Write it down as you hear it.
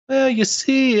Well, you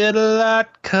see it a lot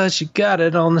because you got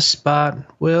it on the spot.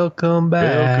 Welcome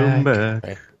back. Welcome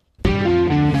back.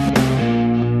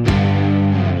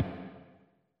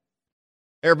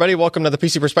 Hey everybody, welcome to the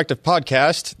PC Perspective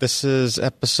Podcast. This is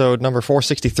episode number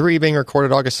 463, being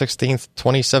recorded August 16th,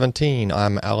 2017.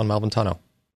 I'm Alan Malventano.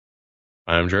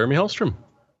 I'm Jeremy Hellstrom.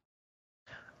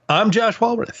 I'm Josh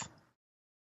Walrath.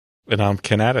 And I'm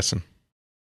Ken Addison.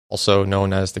 Also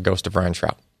known as the Ghost of Ryan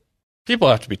Shrout. People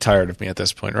have to be tired of me at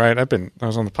this point, right? I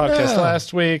was on the podcast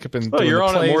last week. I've been doing you're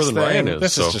the on it more than thing. Ryan is.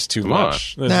 This so is just too come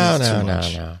much. on.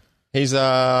 No. He's,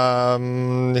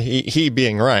 he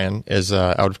being Ryan, is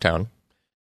out of town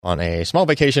on a small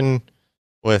vacation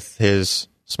with his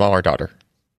smaller daughter.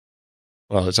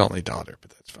 Well, his only daughter,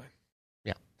 but that's fine.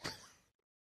 Yeah.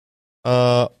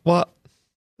 Well,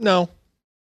 no.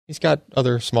 He's got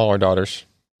other smaller daughters.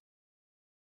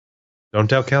 Don't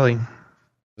tell Kelly.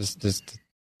 There's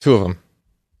two of them.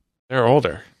 They're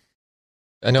older.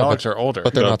 I know, Dogs are older.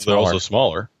 but they're not They're smaller. also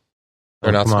smaller.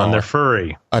 They're not Come on, smaller. they're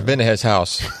furry. I've been to his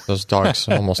house. Those dogs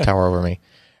almost tower over me.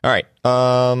 All right.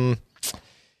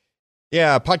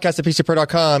 Yeah, podcast at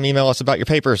PCPro.com. Email us about your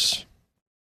papers.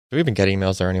 Do we even get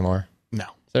emails there anymore? No.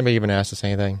 Has anybody even asked us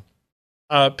anything?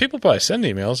 People probably send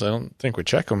emails. I don't think we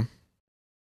check them.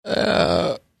 We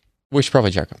should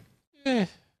probably check them.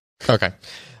 Okay.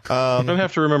 I don't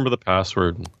have to remember the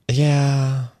password.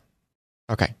 Yeah.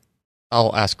 Okay.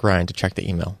 I'll ask Ryan to check the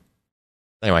email.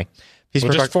 Anyway.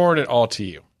 We'll just forward it all to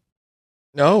you.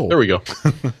 No. There we go.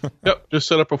 Yep, just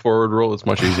set up a forward roll. It's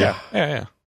much easier. Yeah.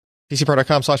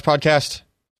 PCPro.com/podcast,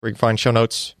 where you can find show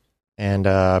notes and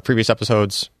previous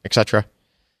episodes, etc.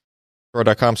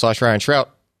 Pro.com/Ryan Shrout.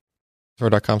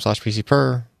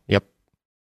 Pro.com/PCPer. Yep.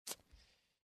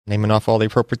 Naming off all the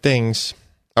appropriate things.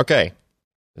 Okay.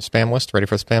 The spam list. Ready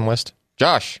for the spam list?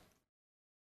 Josh.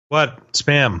 What?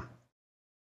 Spam.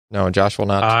 No, Josh will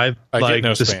not. I get like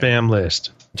no the spam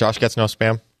list. Josh gets no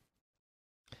spam.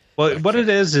 Well, what it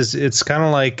is it's kind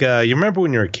of like, you remember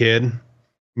when you were a kid,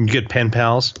 you get pen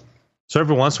pals? So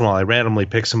every once in a while, I randomly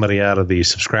pick somebody out of the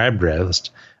subscribed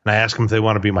list, and I ask them if they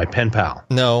want to be my pen pal.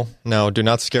 No, do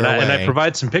not scare away. And I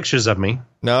provide some pictures of me.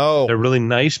 No. They're really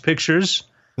nice pictures.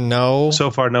 No.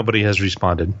 So far, nobody has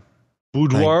responded.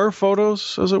 Boudoir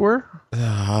photos, as it were.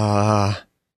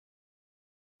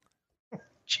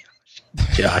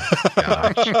 Josh.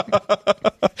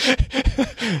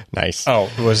 Nice. Oh,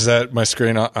 was that my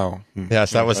screen?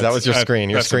 Yes, that was your screen.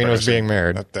 Your screen was being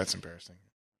mirrored. That's embarrassing.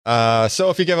 So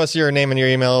if you give us your name and your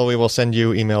email, we will send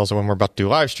you emails when we're about to do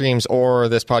live streams or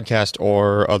this podcast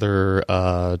or other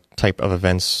type of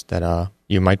events that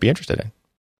you might be interested in.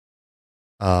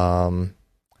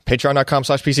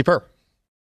 Patreon.com/PCPer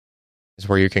is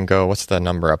where you can go. What's the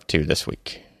number up to this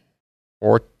week?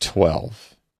 412.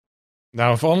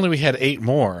 Now, if only we had 8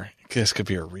 more, this could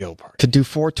be a real party. Could do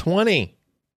 420.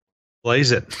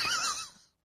 Blaze it.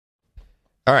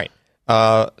 All right.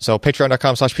 So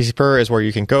patreon.com/PCPer is where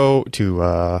you can go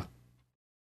to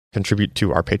contribute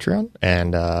to our Patreon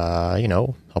and,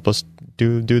 help us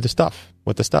do the stuff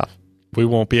with the stuff. We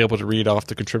won't be able to read off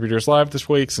the contributors live this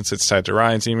week since it's tied to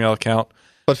Ryan's email account.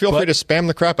 But feel free to spam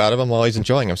the crap out of him while he's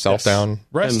enjoying himself down.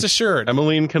 Rest assured,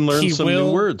 Emmeline can learn some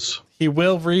new words. He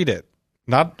will read it.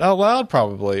 Not out loud,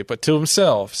 probably, but to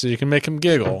himself, so you can make him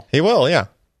giggle. He will, yeah.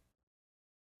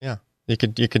 Yeah. You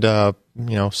could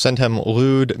send him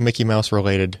lewd Mickey Mouse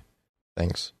related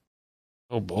things.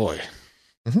 Oh, boy.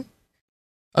 Mm-hmm.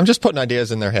 I'm just putting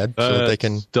ideas in their head so that they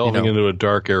can... Delving into a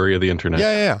dark area of the internet.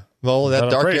 Yeah. Well, that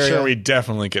dark area... I'm pretty sure we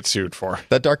definitely get sued for.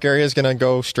 That dark area is going to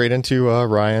go straight into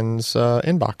Ryan's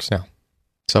inbox now.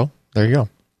 So, there you go.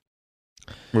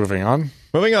 Moving on.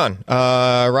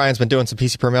 Ryan's been doing some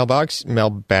PC per mailbags.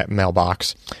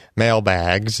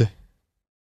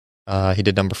 He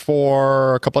did number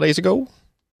 4 a couple of days ago.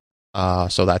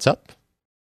 So that's up.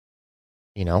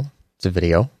 It's a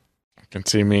video. You can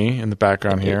see me in the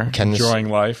background here, enjoying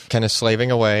life. Ken is slaving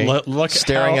away,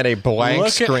 staring at a blank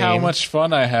screen. Look at how much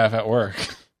fun I have at work.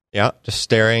 Yeah, just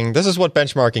staring. This is what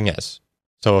benchmarking is.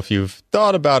 So if you've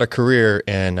thought about a career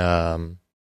in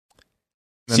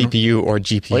CPU or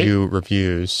GPU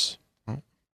reviews.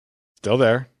 Still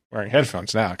there. Wearing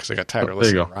headphones now because I got tired of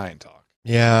listening to Ryan talk.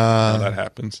 Yeah. How that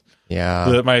happens.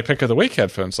 Yeah. My pick of the week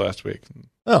headphones last week.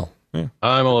 Oh. Yeah.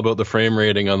 I'm all about the frame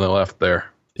rating on the left there.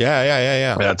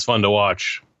 Yeah. That's fun to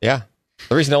watch. Yeah.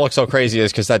 The reason it looks so crazy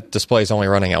is because that display is only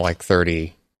running at like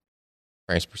 30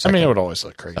 frames per second. I mean, it would always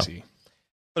look crazy. So.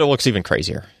 But it looks even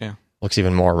crazier. Yeah. Looks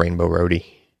even more Rainbow Roady.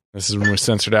 This is when we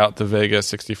censored out the Vega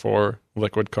 64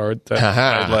 liquid card that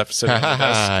I left sitting on the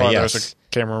desk while there was a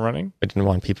camera running. I didn't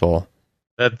want people...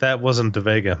 That wasn't the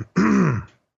Vega.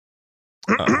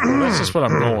 That's just what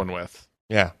I'm going with.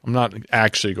 Yeah. I'm not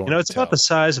actually going. It's about the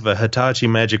size of a Hitachi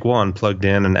Magic Wand plugged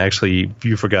in, and actually,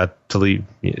 you forgot to leave.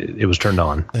 It was turned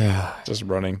on. Yeah. Just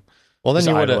running. Well, then It's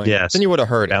you would have. idling. Yes. Then you would have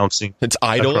heard it. Bouncing. It's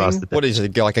idling. across the What is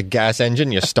it? Like a gas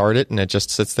engine? You start it and it just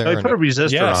sits there. I and put a resistor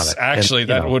on Yes, it. actually, and,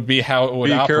 that would be how it would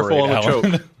Be operate. careful on the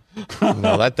Alan. choke.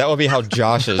 No, that would be how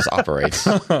Josh's operates.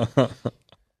 With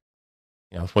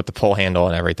the pull handle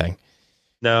and everything.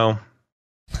 No.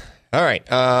 All right.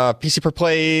 PC Per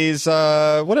Plays.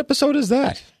 What episode is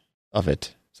that of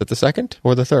it? Is it the second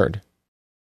or the third?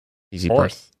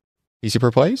 Fourth. PC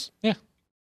Per Plays? Yeah.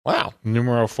 Wow.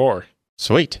 Numero 4.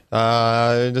 Sweet.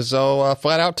 So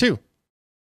Flat Out 2.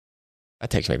 That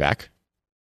takes me back.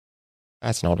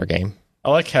 That's an older game.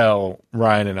 I like how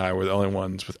Ryan and I were the only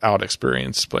ones without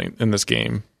experience playing in this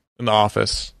game in the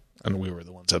office, and we were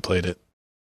the ones that played it.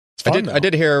 It's fun, I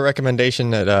did hear a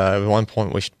recommendation that at one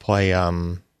point we should play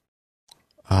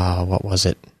what was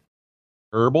it?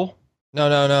 Herbal?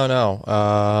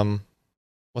 No.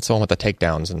 What's the one with the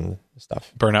takedowns and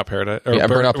stuff? Burnout Paradise.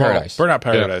 Burnout Paradise. Burnout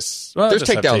Paradise. Well, There's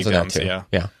just have takedowns in that too.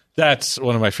 Yeah. That's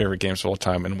one of my favorite games of all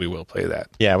time, and we will play that.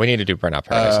 Yeah, we need to do Burnout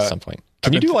Paradise at some point.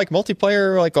 Can you do like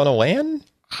multiplayer like on a LAN?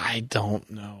 I don't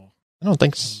know. I don't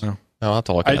think so. No, I'll have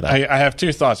to look into that. I have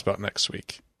two thoughts about next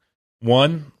week.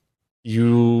 One,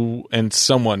 you and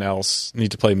someone else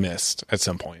need to play Myst at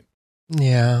some point.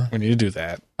 Yeah. We need to do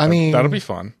that. I mean, that'll be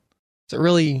fun. Is it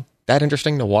really that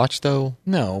interesting to watch though?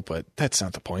 No, but that's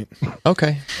not the point.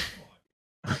 Okay.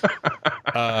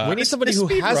 We need the somebody who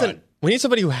speed hasn't. run. We need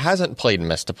somebody who hasn't played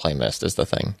Myst to play Myst is the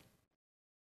thing.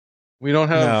 We don't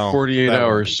have No, 48 that would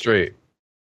hours be- straight.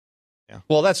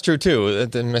 Well, that's true too.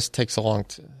 The Myst takes a long.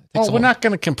 We're not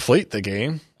going to complete the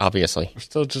game. Obviously. We're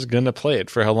still just going to play it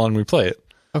for how long we play it.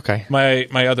 Okay. My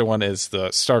other one is the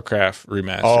StarCraft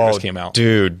remaster just came out.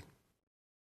 Dude.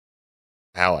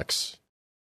 Alex.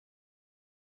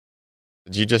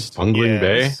 Did you just Bungling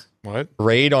Bay? Yes. What?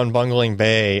 raid on Bungling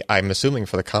Bay? I'm assuming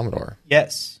for the Commodore.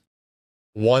 Yes.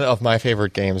 One of my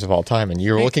favorite games of all time, and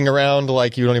you're looking around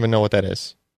like you don't even know what that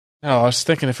is. No, I was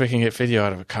thinking if we can get video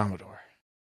out of a Commodore.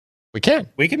 We can.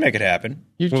 We can make it happen.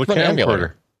 You Well, just the put an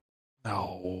emulator. camcorder.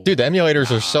 No. Dude, the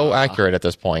emulators are so accurate at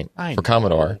this point I for know,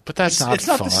 Commodore. But that's It's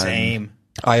not fun. the same.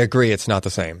 I agree, it's not the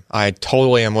same. I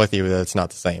totally am with you that it's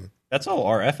not the same. That's all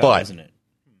RF, But- isn't it?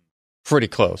 Pretty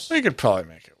close. We could probably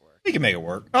make it work. We can make it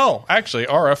work. Oh, actually,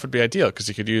 RF would be ideal because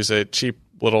you could use a cheap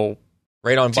little.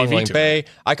 Raid on TV Bungling to Bay.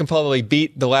 I can probably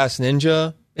beat The Last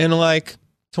Ninja in like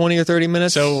 20 or 30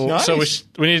 minutes. So Nice.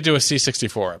 we need to do a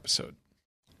C64 episode,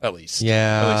 at least. At least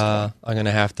yeah, one. I'm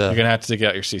gonna have You're to. gonna have to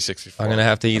get your C64. I'm gonna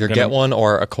have to either get one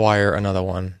or acquire another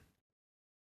one.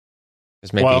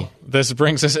 'Cause maybe Well, this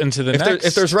brings us into the next.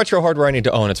 if there's retro hardware I need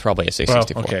to own, it's probably a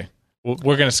C64. well, okay,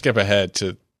 we're gonna skip ahead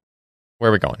to. Where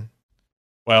are we going?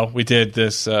 Well, we did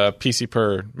this PC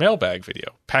Per mailbag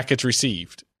video. Package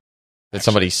received. Did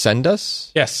somebody send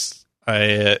us? Yes,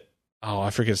 I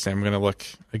forget his name. I'm gonna look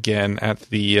again at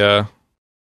the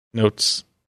notes.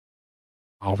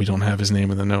 Oh, we don't have his name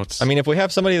in the notes. I mean, if we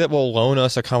have somebody that will loan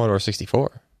us a Commodore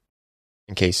 64,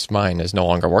 in case mine is no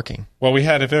longer working. well, we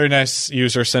had a very nice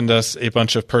user send us a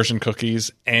bunch of Persian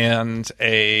cookies and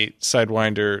a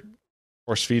Sidewinder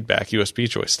force feedback USB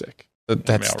joystick. That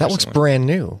mail looks recently. brand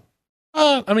new.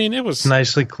 I mean, it was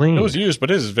Nicely clean. it was used, but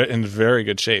it is in very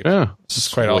good shape. Yeah. It's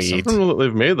quite awesome. Sweet. I don't know that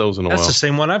they've made those in a That's while. the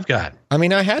same one I've got. I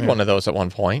mean, I had Yeah. one of those at one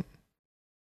point.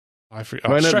 I forget.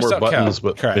 Mine had Stressed more Out buttons, Cat.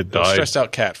 but Correct. it died. Stressed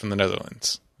Out Cat from the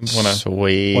Netherlands.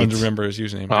 Sweet. Wanted to remember his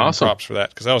username. Awesome. Props for that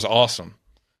because that was awesome.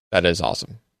 That is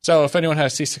awesome. So if anyone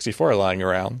has C64 lying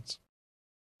around,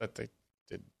 that they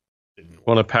didn't.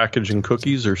 Want to package in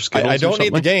cookies or Skittles I or don't need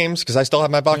the something? games because I still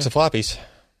have my box of floppies.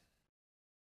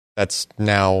 That's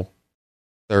now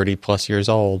 30 plus years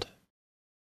old.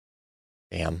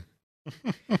 Damn.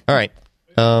 All right.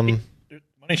 Money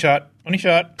shot. Money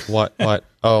shot. What?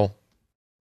 Oh.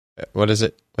 What is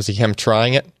it? Was he him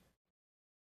trying it?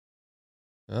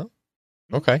 Oh.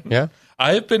 Okay. Yeah.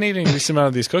 I've been eating a decent amount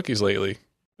of these cookies lately.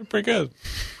 They're pretty good.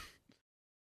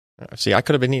 See, I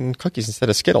could have been eating cookies instead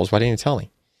of Skittles. Why didn't you tell me?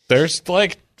 There's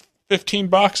like 15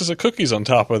 boxes of cookies on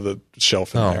top of the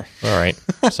shelf in there. All right.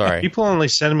 Sorry. People only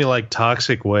send me like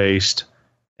toxic waste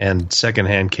and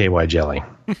secondhand KY jelly,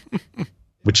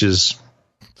 which is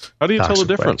How do you tell the Toxic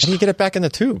difference? How do you get it back in the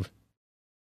tube?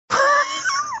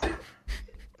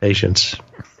 patience.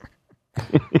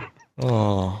 Oh.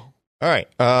 All right.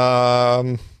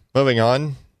 Moving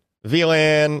on.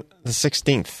 VLAN the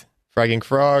 16th. Fragging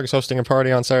Frogs hosting a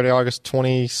party on Saturday, August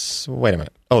 20. Wait a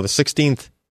minute. Oh, the 16th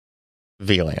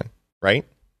VLAN, right?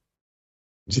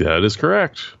 That is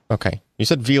correct. Okay. You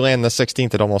said VLAN the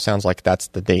 16th. It almost sounds like that's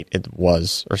the date it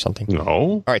was or something. No.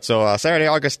 All right, so Saturday,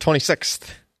 August 26th.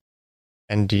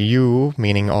 And you,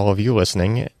 meaning all of you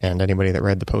listening, and anybody that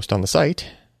read the post on the site,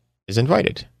 is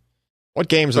invited. What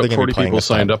games are they About going to 40 be playing people this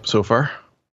time? signed up so far.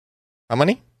 How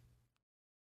many?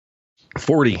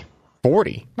 40.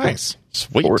 40. Nice.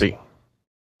 Sweet. 40.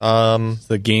 Is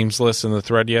the games list in the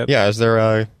thread yet? Yeah, is there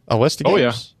a list of Oh,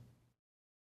 games?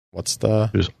 What's the...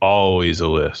 There's always a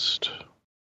list.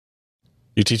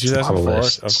 UT 2004,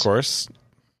 lists. of course.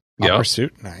 Yeah.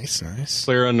 Pursuit. Nice, nice.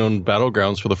 PlayerUnknown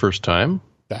Battlegrounds for the first time.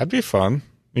 That'd be fun.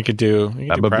 You could do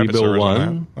That would be private Bill servers on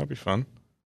 1. that. That'd be fun.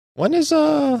 When's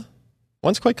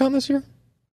QuakeCon this year?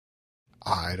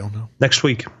 I don't know. Next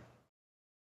week.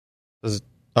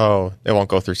 Oh, it won't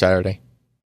go through Saturday.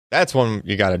 That's when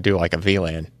you got to do like a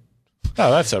VLAN.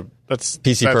 No, that's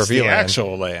PC per that's the VLAN.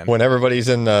 actual LAN. When everybody's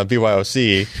in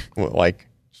BYOC, like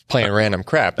playing random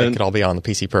crap, they And- could all be on the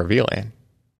PC per VLAN.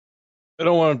 I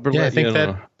don't want to Yeah, I let think you that-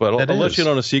 know, but that I'll let is. you in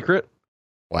on a secret.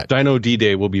 What? Dino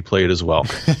D-Day will be played as well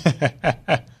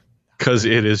because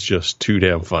it is just too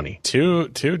damn funny. two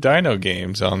Dino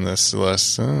games on this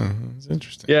list. It's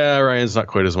interesting. Yeah, Orion's not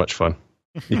quite as much fun.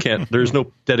 You can't. There's no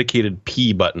dedicated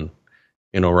P button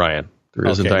in Orion. There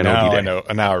isn't Okay, Dino now D-Day. I know.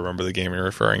 Now I remember the game you're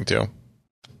referring to.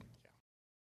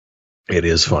 It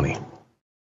is funny.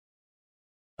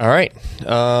 All right.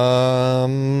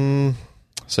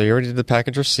 So you already did the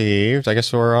package received. I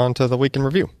guess we're on to the week in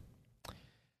review.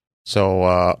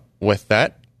 So with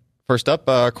that, first up,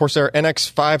 Corsair NX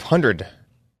 500,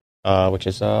 which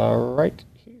is right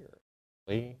here.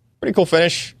 Pretty cool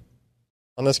finish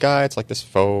on this guy. It's like this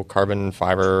faux carbon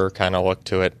fiber kind of look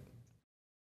to it.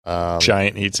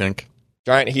 Giant heatsink.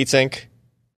 Giant heatsink.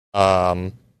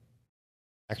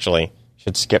 Actually,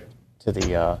 should skip to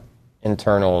the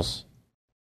internals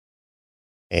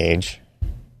page.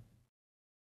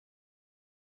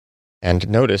 And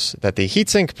notice that the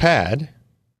heatsink pad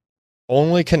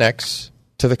only connects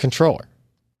to the controller,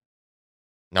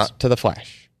 not to the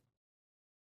flash.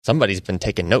 Somebody's been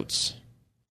taking notes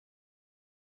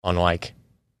on like,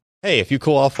 hey, if you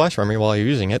cool off flash memory while you're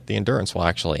using it, the endurance will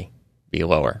actually be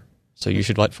lower. So you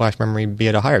should let flash memory be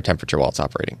at a higher temperature while it's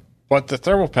operating. But the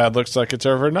thermal pad looks like it's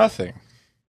over nothing.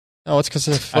 No, it's because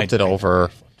it flipped it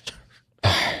over.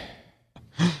 I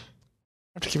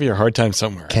have to give you a hard time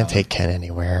somewhere. Can't take Ken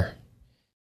anywhere.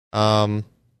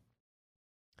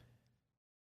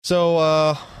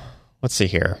 So let's see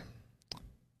here.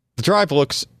 The drive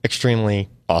looks extremely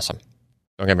awesome.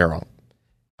 Don't get me wrong.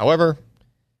 However,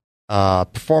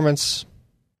 performance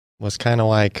was kind of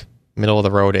like middle of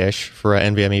the road-ish for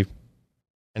an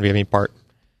NVMe part.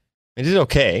 It did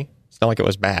okay. It's not like it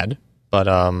was bad, but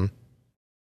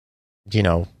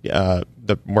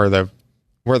where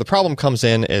the problem comes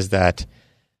in is that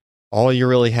all you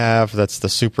really have that's the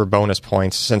super bonus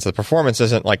points, since the performance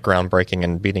isn't like groundbreaking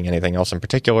and beating anything else in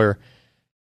particular.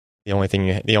 The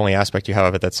only aspect you have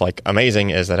of it that's like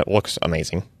amazing is that it looks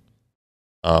amazing.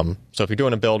 So if you're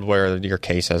doing a build where your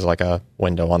case has like a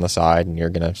window on the side and you're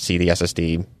gonna see the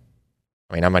SSD,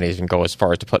 I mean, I might even go as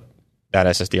far as to put that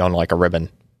SSD on like a ribbon,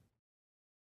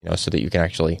 so that you can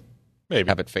actually Maybe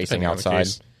have it facing depending on the outside,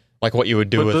 case. like what you would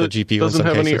do with a GPU. Doesn't in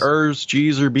some have any cases. R's,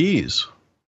 G's, or B's.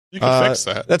 You can fix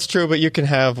that. That's true, but you can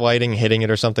have lighting hitting it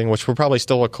or something, which will probably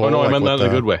still look cool. Oh no, I like meant that with in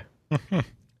a good way.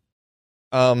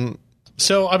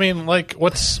 So I mean, like,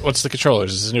 what's the controller?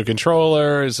 Is this a new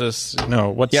controller? Is this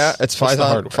what's Yeah, it's what's the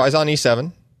Phison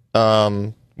hardware?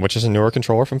 E7, which is a newer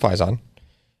controller from Phison.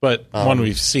 But one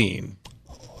we've seen.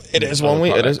 It is Other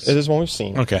one products. it is one we've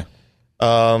seen. Okay.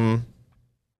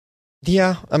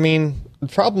 Yeah, I mean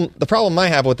the problem I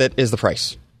have with it is the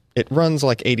price. It runs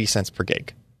like 80 cents per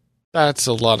gig. That's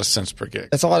a lot of cents per gig.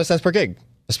 That's a lot of cents per gig,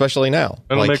 especially now.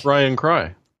 That'll Like, make Ryan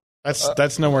cry.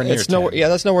 That's nowhere near. it's nowhere. 10. Yeah,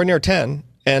 that's nowhere near 10.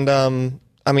 And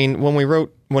I mean,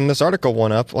 when this article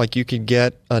went up, like you could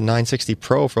get a 960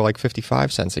 Pro for like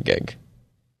 55 cents a gig.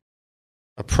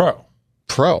 A Pro.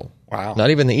 Pro, Wow. not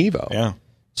even the Evo. Yeah.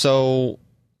 So,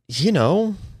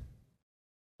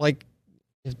 like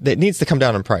it needs to come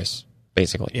down in price,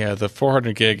 basically. Yeah. The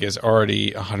 400 gig is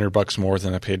already $100 more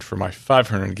than I paid for my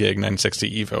 500 gig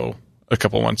 960 Evo a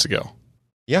couple months ago.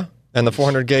 Yeah, and the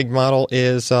 400 gig model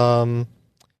is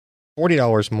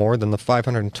 $40 more than the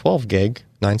 512 gig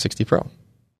 960 Pro.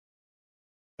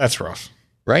 That's rough.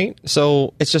 Right?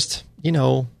 So it's just,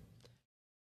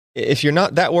 if you're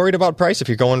not that worried about price, if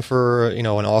you're going for, an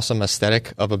awesome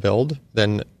aesthetic of a build,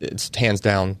 then it's hands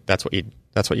down that's what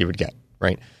you would get,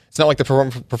 right? It's not like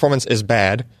the performance is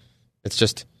bad. It's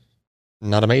just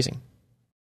not amazing.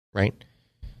 Right?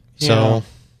 Yeah. So,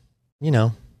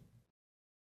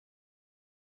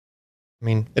 I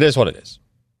mean, it is what it is,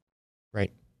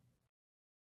 right?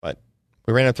 But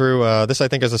we ran it through. This, I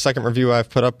think, is the second review I've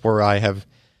put up where I have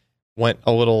went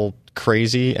a little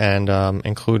crazy and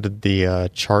included the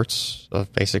charts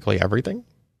of basically everything.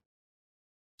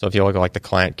 So if you look at like the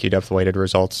client QDepth weighted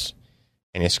results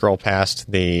and you scroll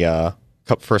past the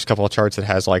first couple of charts, it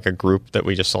has like a group that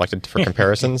we just selected for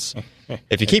comparisons.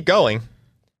 If you keep going,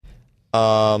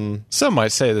 some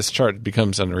might say this chart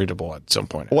becomes unreadable at some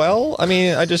point. well, I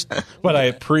mean, But I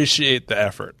appreciate the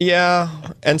effort. yeah.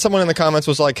 And someone in the comments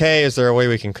was like, "Hey, is there a way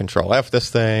we can control F this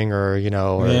thing?" Or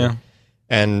Yeah.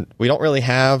 And we don't really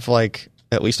have, like,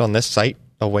 at least on this site,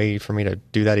 a way for me to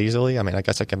do that easily. I mean, I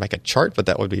guess I could make a chart, but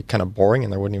that would be kind of boring,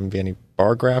 and there wouldn't even be any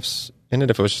bar graphs in it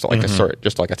if it was just like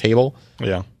just like a table,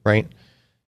 Yeah. right?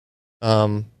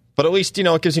 But at least,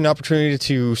 it gives you an opportunity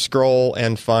to scroll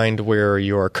and find where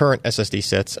your current SSD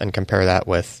sits and compare that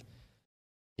with,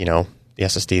 the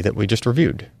SSD that we just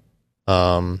reviewed.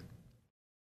 Also,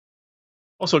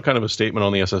 kind of a statement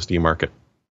on the SSD market.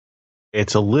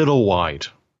 It's a little wide.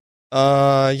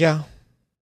 Yeah.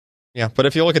 But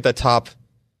if you look at the top,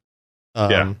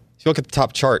 if you look at the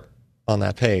top chart on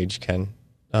that page, Ken,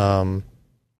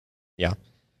 yeah.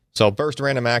 So burst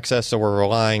random access. So we're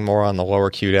relying more on the lower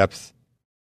queue depth,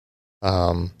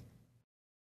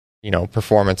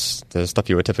 performance, the stuff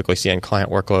you would typically see in client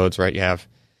workloads, right? If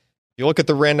you look at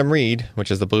the random read,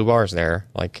 which is the blue bars there,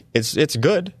 like it's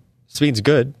good. Speed's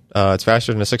good. It's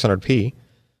faster than a 600p,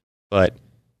 but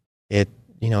it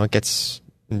gets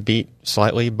beat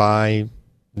slightly by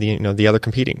the other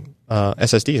competing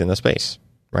SSDs in the space,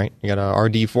 right? You got a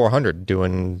RD400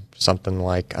 doing something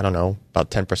like, I don't know,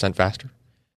 about 10% faster.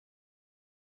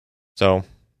 So,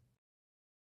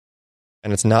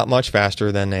 and it's not much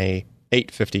faster than a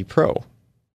 850 Pro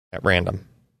at random.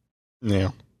 Yeah.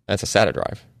 That's a SATA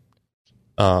drive.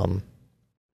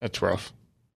 That's rough.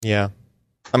 Yeah.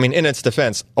 I mean, in its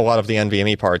defense, a lot of the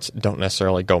NVMe parts don't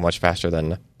necessarily go much faster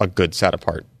than a good SATA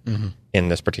part in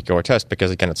this particular test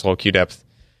because, again, it's low queue depth.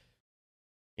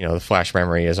 The flash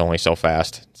memory is only so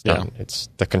fast. It's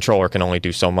the controller can only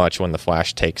do so much when the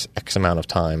flash takes X amount of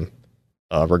time,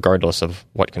 regardless of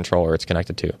what controller it's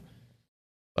connected to.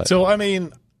 But, so, I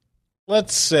mean,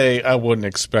 let's say I wouldn't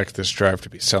expect this drive to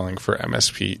be selling for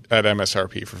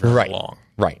MSRP for very long.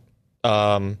 Right.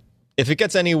 If it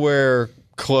gets anywhere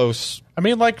close, I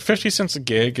mean, like 50 cents a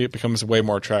gig, it becomes a way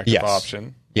more attractive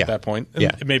option at that point.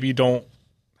 And maybe you don't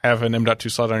have an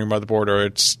M.2 slot on your motherboard, or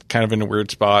it's kind of in a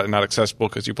weird spot and not accessible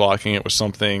because you're blocking it with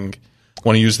something.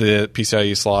 Want to use the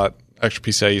PCIe slot, extra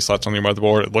PCIe slots on your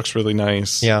motherboard. It looks really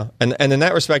nice. Yeah. And in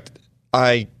that respect,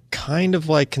 I kind of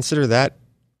consider that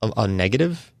a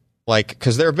negative.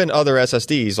 Because there have been other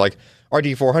SSDs, like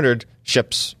RD400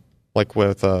 ships with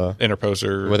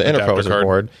interposer with an interposer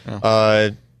board.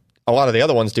 Yeah. A lot of the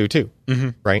other ones do too,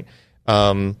 right?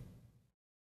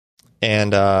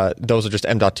 And those are just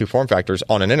M.2 form factors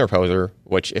on an interposer,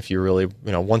 which if you really,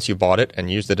 once you bought it and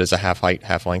used it as a half height,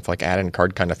 half length, like add-in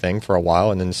card kind of thing for a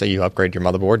while, and then say you upgrade your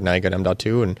motherboard, now you got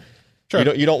M.2, and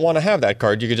you don't want to have that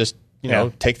card. You could just,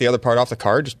 take the other part off the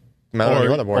card, just mount it on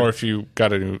your motherboard. Or if you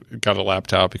got a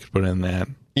laptop, you could put it in that.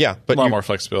 Yeah, but a lot more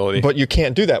flexibility. But you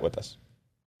can't do that with this.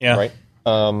 Yeah. Right?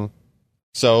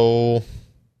 So,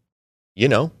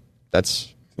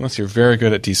 that's... Unless you're very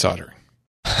good at desoldering.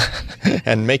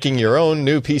 And making your own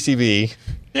new PCB.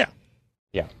 Yeah.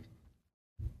 Yeah.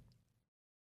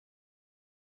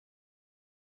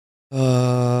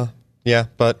 Yeah,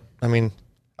 but, I mean,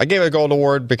 I gave it a gold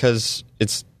award because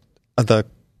it's the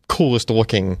coolest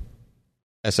looking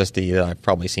SSD that I've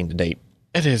probably seen to date.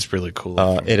 It is really cool.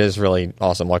 It is really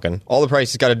awesome looking. All the price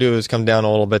it's got to do is come down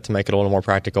a little bit to make it a little more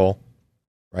practical,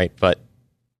 right? But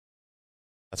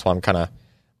that's why I'm kind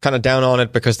of down on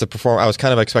it because I was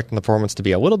kind of expecting the performance to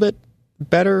be a little bit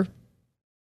better,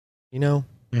 I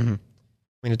mean,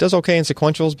 it does okay in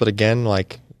sequentials, but again,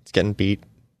 it's getting beat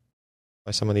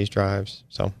by some of these drives.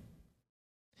 So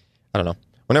I don't know.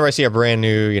 Whenever I see a brand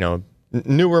new,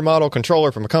 newer model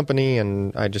controller from a company,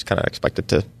 and I just kind of expect it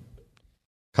to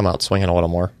come out swinging a little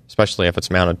more, especially if it's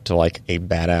mounted to a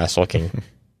badass looking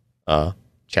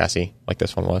chassis like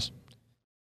this one was.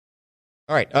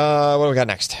 All right, what do we got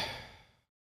next?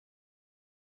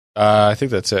 I think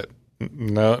that's it.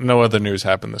 No other news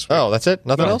happened this week. Oh, that's it?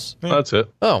 Nothing else? Yeah. That's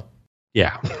it. Oh.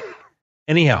 Yeah.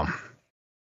 Anyhow.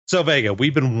 So Vega,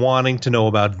 we've been wanting to know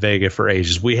about Vega for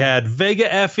ages. We had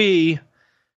Vega FE,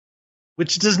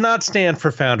 which does not stand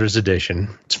for Founders Edition.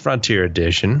 It's Frontier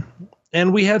Edition.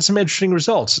 And we had some interesting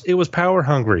results. It was power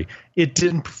hungry. It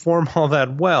didn't perform all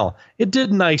that well. It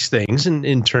did nice things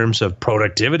in terms of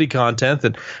productivity content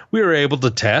that we were able to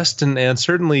test. And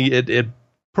certainly it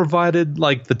provided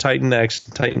like the Titan X,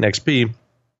 Titan XP,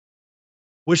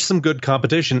 with some good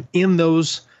competition in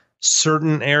those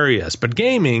certain areas. But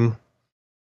gaming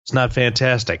is not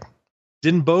fantastic.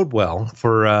 Didn't bode well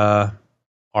for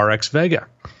RX Vega.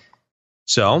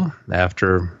 So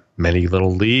after many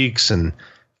little leaks and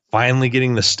finally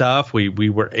getting the stuff, we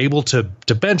were able to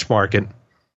benchmark it.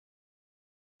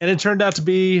 And it turned out to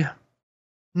be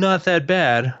not that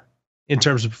bad in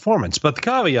terms of performance. But the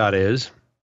caveat is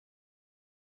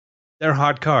they're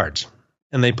hot cards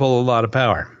and they pull a lot of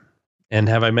power. And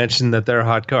have I mentioned that they're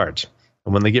hot cards?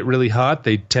 And when they get really hot,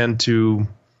 they tend to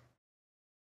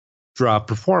drop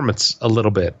performance a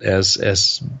little bit,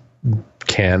 as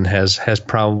Ken has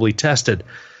probably tested.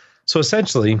 So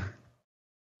essentially,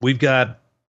 we've got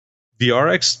the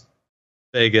RX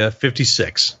Vega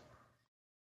 56.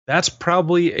 That's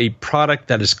probably a product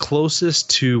that is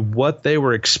closest to what they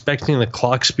were expecting the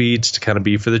clock speeds to kind of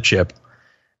be for the chip.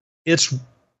 It's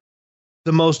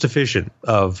the most efficient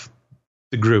of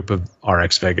the group of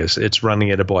RX Vegas. It's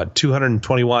running at about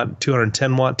 220 watt,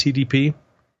 210 watt TDP.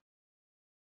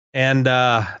 And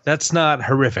that's not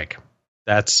horrific.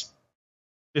 That's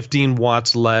 15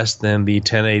 watts less than the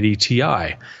 1080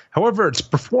 Ti. However, its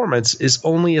performance is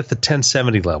only at the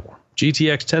 1070 level.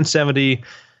 GTX 1070,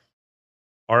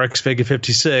 RX Vega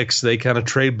 56, they kind of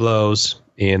trade blows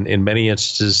in many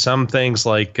instances. Some things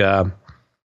like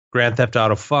Grand Theft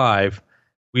Auto 5,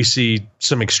 we see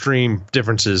some extreme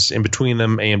differences in between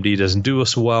them. AMD doesn't do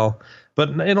so well. But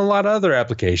in a lot of other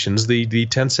applications, the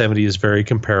 1070 is very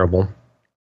comparable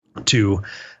to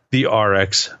the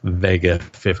RX Vega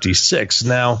 56.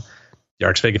 Now, the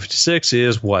RX Vega 56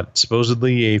 is what?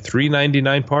 Supposedly a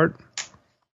 $399 part?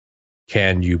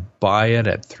 Can you buy it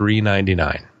at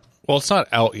 $399? Well, it's not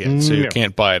out yet, so you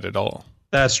can't buy it at all.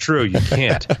 That's true. You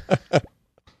can't.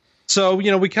 So,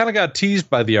 we kind of got teased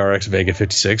by the RX Vega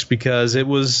 56 because it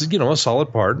was, a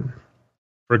solid part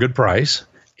for a good price.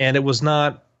 And it was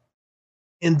not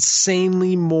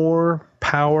insanely more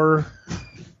power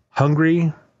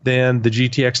hungry than the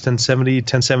GTX 1070.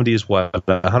 1070 is what?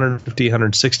 150,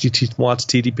 160 watts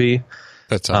TDP.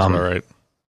 That sounds about right.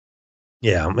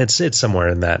 Yeah, it's somewhere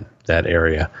in that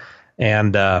area.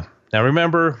 And now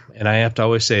remember, and I have to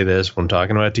always say this when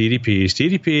talking about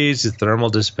TDPs is thermal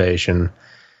dissipation,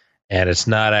 and it's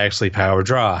not actually power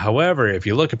draw. However, if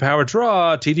you look at power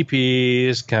draw,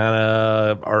 TDPs kind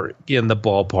of are in the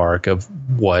ballpark of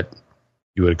what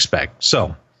you would expect. So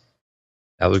now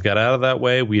that we've got out of that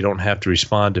way, we don't have to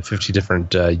respond to 50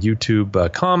 different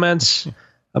YouTube comments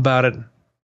about it.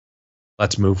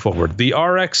 Let's move forward. The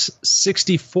RX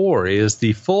 64 is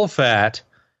the full-fat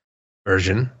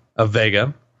version of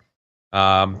Vega.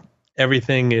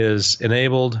 Everything is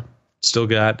enabled. Still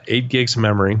got 8 gigs of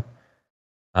memory.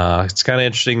 It's kind of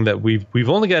interesting that we've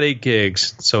only got 8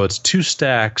 gigs, so it's 2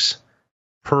 stacks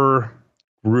per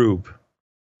group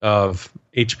of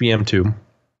HBM2,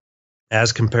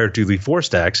 as compared to the 4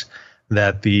 stacks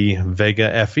that the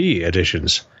Vega FE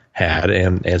editions had,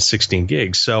 and 16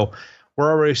 gigs. So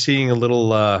we're already seeing a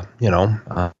little,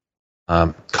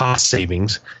 cost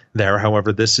savings there.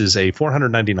 However, this is a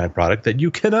 $499 product that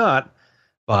you cannot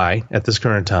buy at this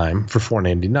current time for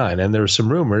 $499. And there are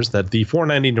some rumors that the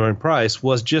 $499 price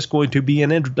was just going to be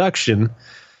an introduction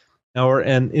or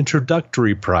an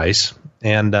introductory price.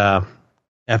 And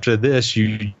after this,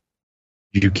 you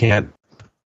can't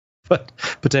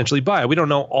potentially buy it. We don't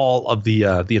know all of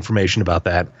the information about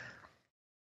that,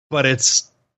 but it's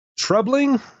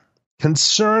troubling,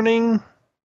 concerning.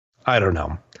 I don't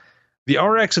know. The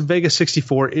RX of Vega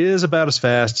 64 is about as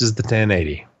fast as the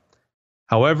 1080.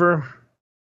 However,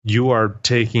 you are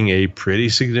taking a pretty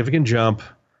significant jump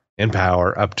in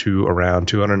power up to around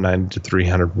 290 to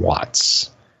 300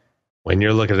 watts when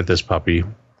you're looking at this puppy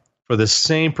for the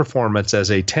same performance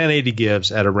as a 1080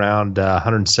 gives at around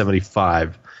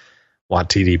 175 watt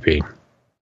TDP,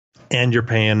 and you're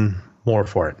paying more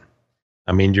for it.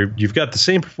 I mean, you've got the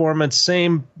same performance,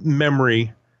 same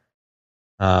memory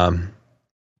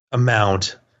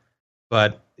amount,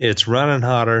 but it's running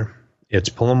hotter. It's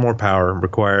pulling more power.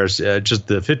 Requires just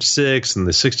the 56 and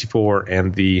the 64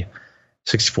 and the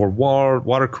 64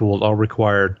 water cooled all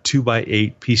require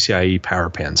 2x8 PCIe power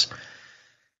pins.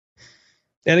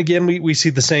 And again, we see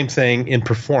the same thing in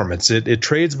performance. It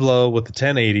trades below with the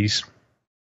 1080s,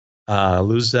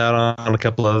 loses out on a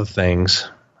couple other things.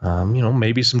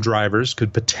 Maybe some drivers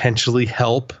could potentially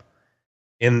help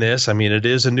in this. I mean, it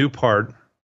is a new part.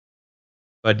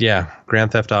 But yeah,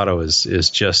 Grand Theft Auto is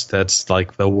just, that's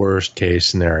like the worst case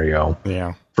scenario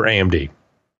for AMD.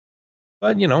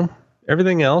 But,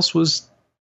 everything else was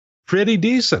pretty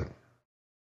decent.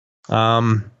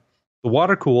 The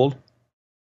water cooled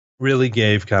really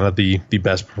gave kind of the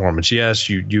best performance. Yes,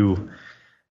 you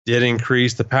did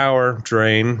increase the power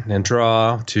drain and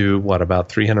draw to about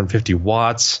 350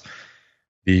 watts.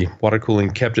 The water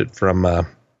cooling kept it from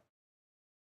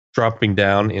dropping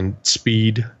down in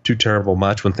speed too terrible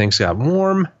much when things got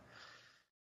warm.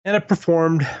 And it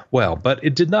performed well, but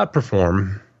it did not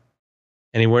perform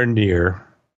anywhere near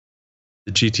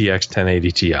the GTX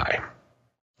 1080 Ti.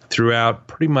 Throughout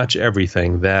pretty much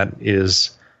everything, that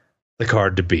is the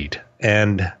card to beat.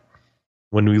 And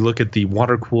when we look at the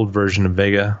water-cooled version of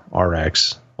Vega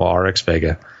RX, RX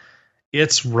Vega,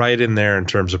 it's right in there in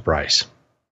terms of price.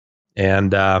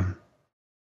 And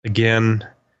again,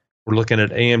 we're looking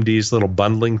at AMD's little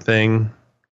bundling thing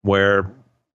where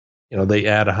they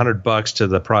add $100 to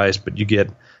the price, but you get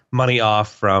money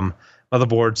off from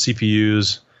motherboard,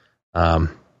 CPUs,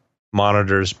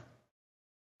 monitors,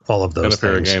 all of those things. And a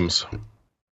pair of games.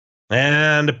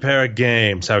 And a pair of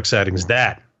games. How exciting is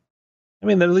that? I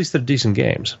mean, at least they're decent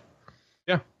games.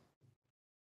 Yeah.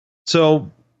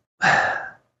 So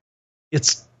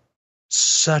it's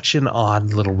such an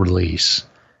odd little release.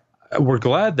 We're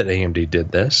glad that AMD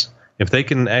did this. If they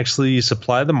can actually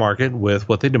supply the market with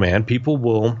what they demand,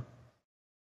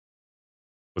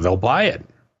 they'll buy it.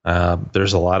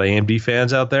 There's a lot of AMD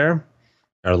fans out there.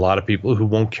 There are a lot of people who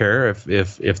won't care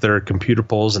if their computer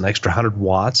pulls an extra 100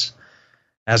 watts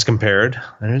as compared.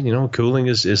 Cooling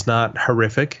is not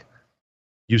horrific.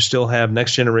 You still have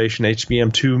next generation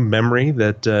HBM2 memory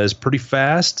that is pretty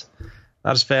fast.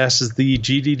 Not as fast as the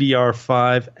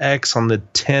GDDR5X on the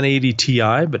 1080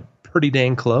 Ti, but pretty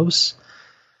dang close.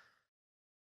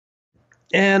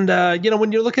 And,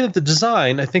 when you're looking at the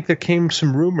design, I think there came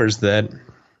some rumors that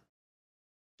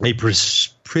a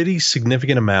pretty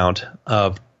significant amount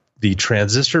of the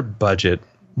transistor budget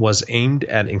was aimed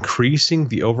at increasing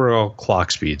the overall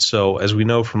clock speed. So as we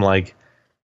know from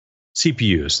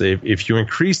CPUs, if you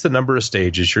increase the number of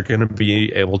stages, you're going to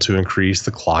be able to increase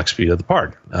the clock speed of the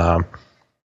part.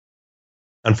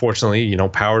 Unfortunately,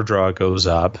 power draw goes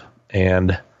up,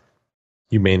 and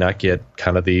you may not get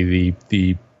kind of the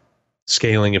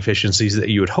scaling efficiencies that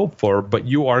you would hope for, but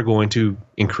you are going to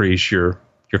increase your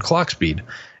clock speed.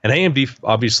 And AMD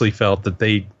obviously felt that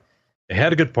they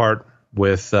had a good part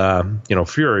with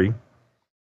Fury,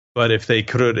 but if they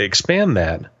could expand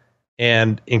that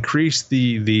and increase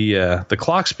the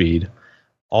clock speed,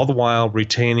 all the while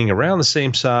retaining around the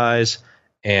same size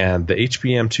and the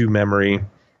HBM2 memory,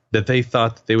 that they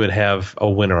thought that they would have a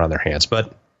winner on their hands.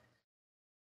 But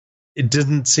it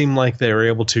didn't seem like they were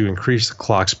able to increase the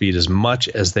clock speed as much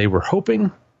as they were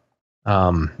hoping.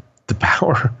 The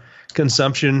power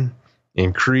consumption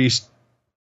increased,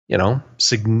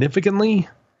 significantly.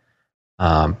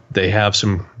 They have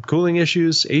some cooling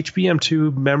issues.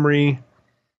 HBM2 memory,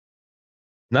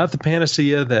 not the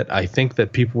panacea that I think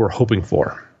that people were hoping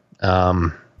for.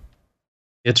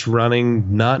 It's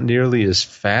running not nearly as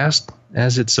fast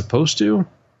as it's supposed to,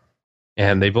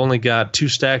 and they've only got 2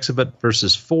 stacks of it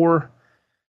versus 4.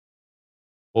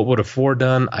 What would a 4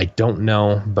 done? I don't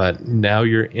know, but now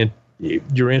you're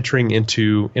entering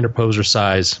into interposer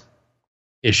size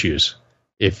issues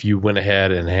if you went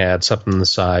ahead and had something the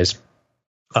size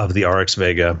of the RX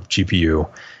Vega GPU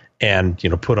and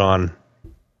put on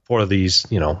 4 of these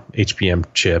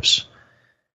HBM chips.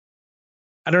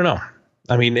 I don't know.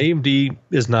 I mean, AMD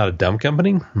is not a dumb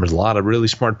company. There's a lot of really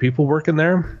smart people working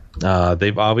there.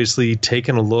 They've obviously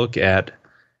taken a look at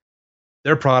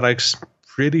their products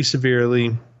pretty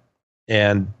severely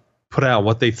and put out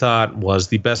what they thought was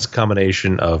the best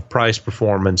combination of price,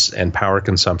 performance, and power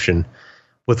consumption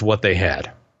with what they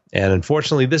had. And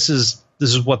unfortunately, this is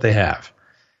what they have.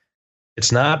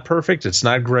 It's not perfect. It's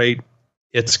not great.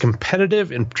 It's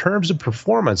competitive in terms of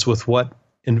performance with what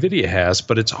NVIDIA has,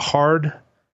 but it's hard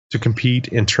to compete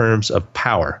in terms of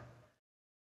power.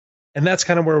 And that's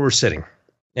kind of where we're sitting.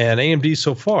 And AMD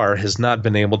so far has not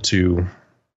been able to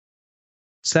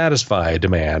satisfy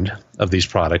demand of these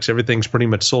products. Everything's pretty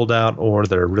much sold out, or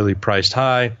they're really priced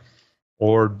high,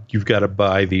 or you've got to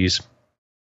buy these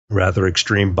rather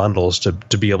extreme bundles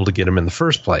to be able to get them in the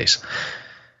first place.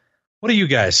 What do you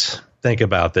guys think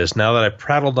about this now that I've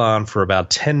prattled on for about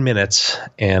 10 minutes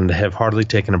and have hardly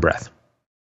taken a breath?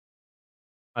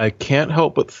 I can't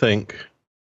help but think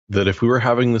that if we were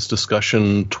having this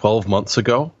discussion 12 months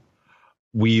ago,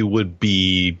 we would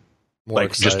be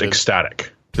just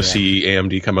ecstatic to see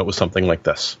AMD come out with something like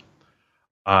this.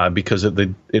 Because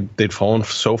they'd fallen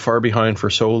so far behind for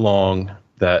so long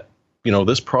that,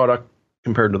 this product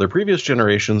compared to their previous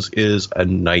generations is a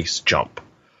nice jump.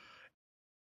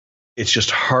 It's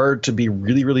just hard to be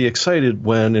really, really excited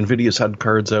when NVIDIA's had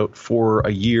cards out for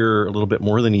a year, a little bit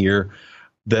more than a year,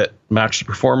 that match the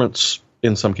performance,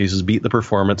 in some cases beat the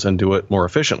performance, and do it more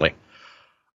efficiently.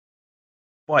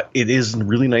 But it is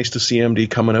really nice to see AMD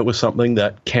coming out with something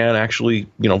that can actually,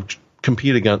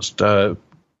 compete against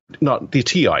not the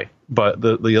TI, but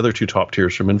the other two top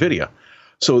tiers from NVIDIA.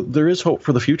 So there is hope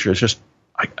for the future. It's just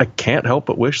I can't help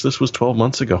but wish this was 12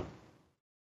 months ago.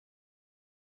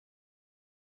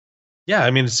 Yeah,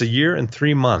 I mean, it's a year and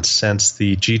 3 months since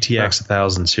the GTX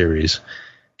 1000 series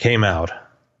came out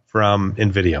from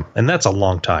NVIDIA. And that's a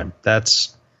long time.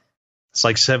 It's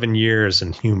like 7 years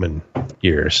in human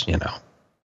years,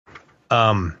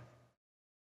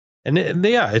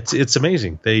 it's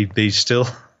amazing. They still,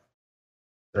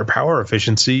 their power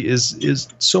efficiency is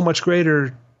so much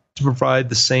greater to provide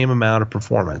the same amount of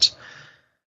performance.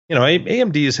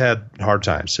 AMD has had hard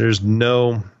times. There's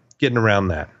no getting around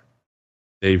that.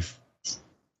 They've,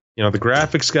 the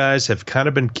graphics guys have kind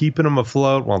of been keeping them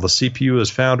afloat while the CPU has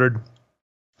foundered.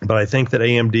 But I think that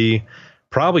AMD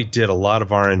probably did a lot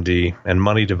of R&D and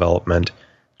money development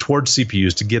towards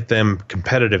CPUs to get them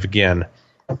competitive again,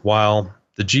 while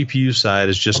the GPU side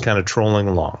is just kind of trolling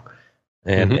along.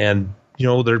 And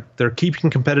they're keeping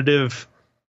competitive,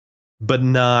 but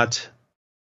not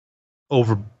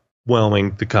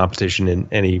overwhelming the competition in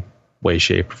any way,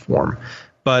 shape, or form.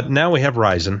 But now we have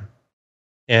Ryzen.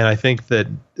 And I think that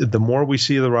the more we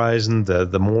see the Ryzen,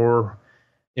 the more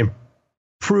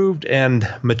improved and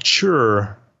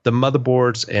mature the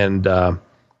motherboards and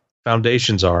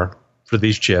foundations are for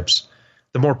these chips,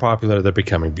 the more popular they're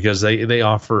becoming, because they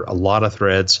offer a lot of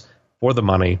threads for the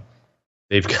money.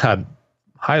 They've got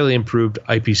highly improved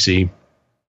IPC.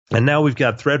 And now we've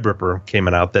got Threadripper came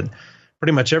out that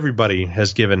pretty much everybody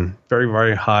has given very,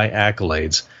 very high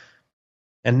accolades.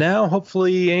 And now,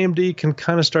 hopefully, AMD can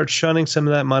kind of start shunning some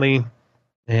of that money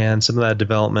and some of that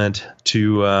development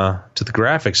to the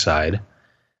graphics side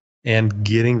and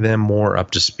getting them more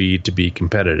up to speed to be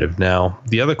competitive. Now,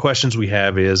 the other questions we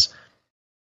have is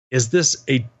this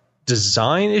a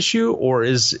design issue or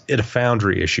is it a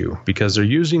foundry issue? Because they're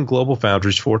using Global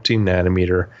Foundries 14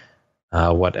 nanometer,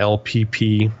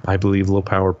 LPP, I believe, low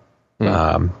power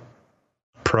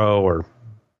Pro or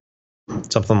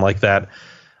something like that.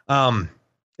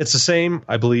 It's the same,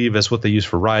 I believe, as what they use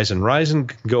for Ryzen. Ryzen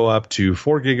can go up to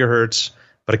 4 gigahertz,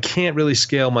 but it can't really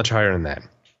scale much higher than that.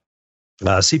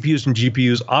 CPUs and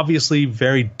GPUs, obviously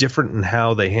very different in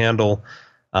how they handle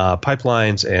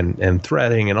pipelines and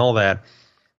threading and all that.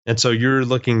 And so you're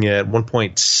looking at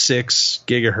 1.6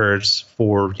 gigahertz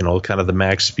for, kind of the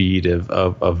max speed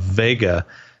of Vega,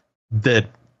 that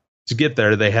to get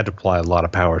there, they had to apply a lot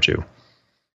of power to.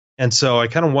 And so I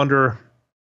kind of wonder,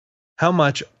 how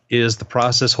much is the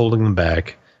process holding them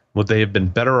back? Would they have been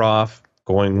better off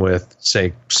going with,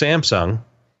 say, Samsung,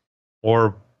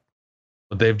 or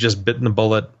would they have just bitten the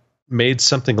bullet, made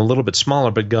something a little bit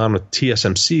smaller, but gone with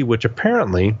TSMC, which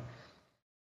apparently,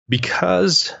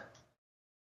 because,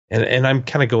 and I'm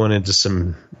kind of going into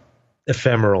some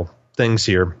ephemeral things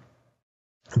here,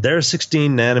 their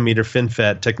 16 nanometer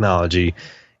FinFET technology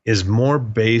is more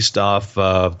based off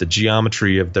of the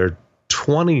geometry of their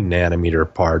 20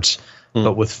 nanometer parts,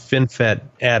 but with FinFET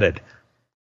added.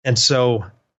 And so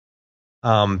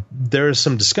there is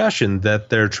some discussion that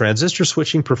their transistor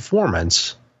switching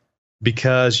performance,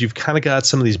 because you've kind of got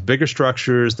some of these bigger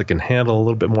structures that can handle a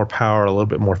little bit more power, a little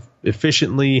bit more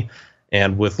efficiently,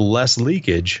 and with less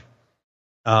leakage,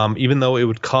 even though it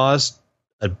would cause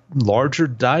a larger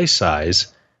die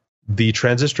size, the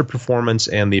transistor performance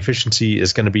and the efficiency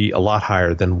is going to be a lot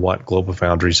higher than what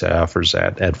GlobalFoundries offers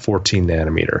at 14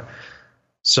 nanometer.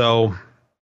 So,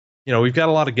 we've got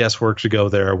a lot of guesswork to go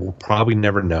there. We'll probably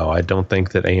never know. I don't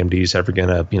think that AMD is ever going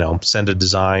to, send a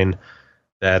design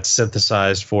that's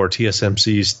synthesized for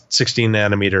TSMC's 16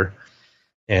 nanometer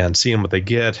and seeing what they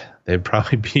get. They'd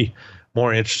probably be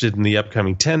more interested in the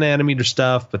upcoming 10 nanometer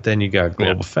stuff, but then you got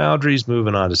GlobalFoundries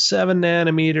moving on to 7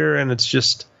 nanometer, and it's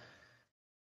just,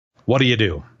 what do you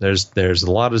do? There's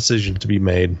a lot of decisions to be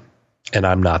made, and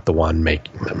I'm not the one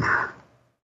making them.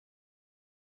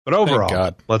 But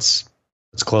overall, let's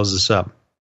close this up.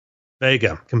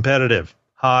 Vega, competitive,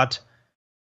 hot,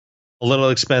 a little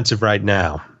expensive right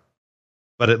now,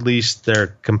 but at least they're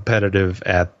competitive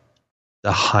at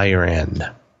the higher end.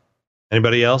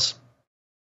 Anybody else?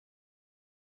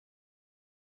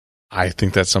 I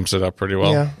think that sums it up pretty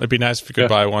well. Yeah. It'd be nice if you could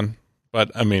buy one,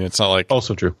 but I mean, it's not like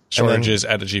also true shortages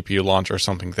at a GPU launch or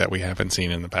something that we haven't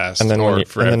seen in the past, and then every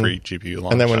GPU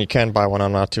launch. And then when you can buy one,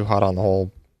 I'm not too hot on the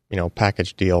whole,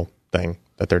 package deal thing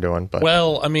that they're doing. But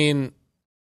well, I mean,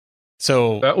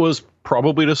 so that was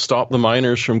probably to stop the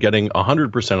miners from getting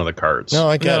 100% of the cards. No,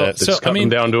 I get it. It's cut them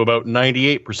down to about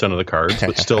 98% of the cards,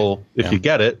 but still, if you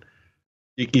get it,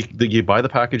 You buy the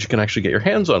package, you can actually get your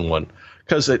hands on one,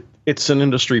 because it's an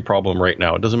industry problem right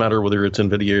now. It doesn't matter whether it's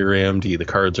NVIDIA or AMD. The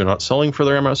cards are not selling for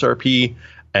their MSRP,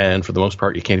 and for the most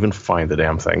part, you can't even find the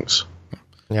damn things.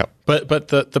 Yeah, but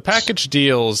the package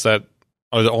deals that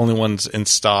are the only ones in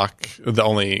stock, the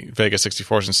only Vega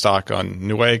 64s in stock on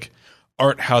Newegg,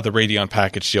 aren't how the Radeon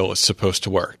package deal is supposed to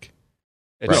work.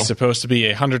 It's supposed to be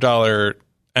a $100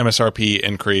 MSRP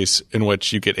increase in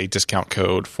which you get a discount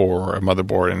code for a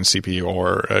motherboard and a CPU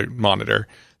or a monitor.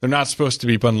 They're not supposed to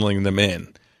be bundling them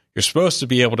in. You're supposed to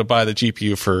be able to buy the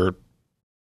GPU for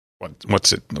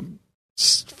what's it,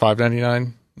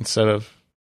 $599 instead of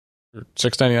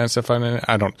 $699 instead of $599.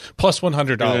 I don't, plus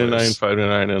 $100,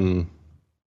 $599 and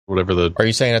whatever the. Are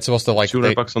you saying it's supposed to like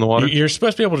 $200 on the water? You're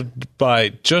supposed to be able to buy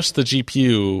just the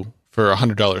GPU for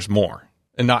 $100 more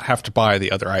and not have to buy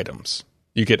the other items.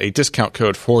 You get a discount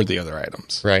code for the other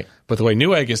items. Right. But the way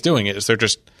Newegg is doing it is they're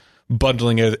just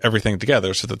bundling everything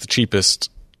together so that the cheapest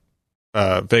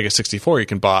Vega 64 you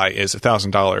can buy is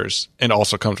 $1,000 and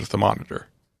also comes with the monitor.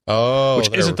 Oh, which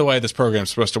isn't the way this program is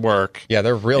supposed to work. Yeah,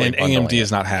 they're really and AMD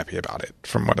is not happy about it,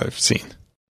 from what I've seen.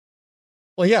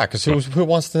 Well, yeah, because who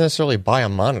wants to necessarily buy a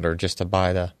monitor just to buy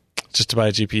a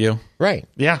GPU? Right.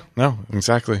 Yeah. No.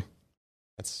 Exactly.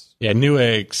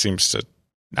 Newegg seems to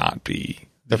not be.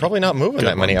 They're probably not moving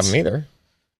that many of them either.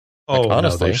 Oh, like,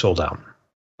 honestly, no, they sold out.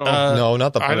 No,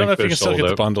 not the. I don't know if you can still get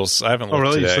the bundles. I haven't looked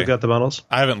really? Today. You still got the bundles?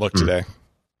 I haven't looked today.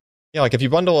 Yeah, like if you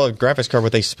bundle a graphics card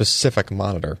with a specific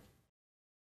monitor,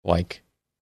 like,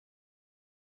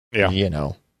 you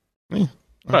know,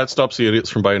 that stops the idiots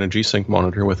from buying a G-Sync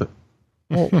monitor with it.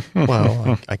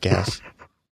 Well, I guess.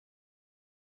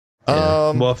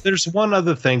 Yeah. Well, if there's one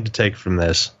other thing to take from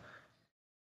this,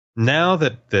 now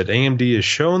that AMD has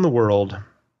shown the world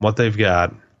what they've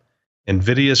got,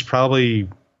 NVIDIA's probably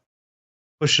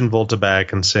pushing Volta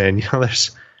back and saying,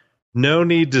 there's no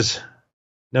need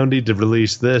to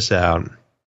release this out.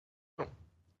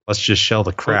 Let's just shell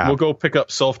the crap. We'll go pick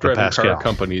up self-driving car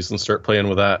companies and start playing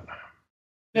with that.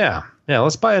 Yeah.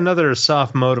 Let's buy another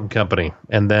soft modem company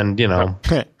and then,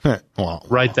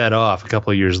 write that off a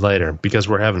couple of years later because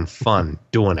we're having fun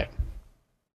doing it.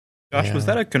 Josh, was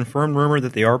that a confirmed rumor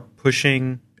that they are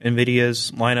pushing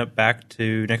NVIDIA's lineup back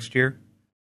to next year?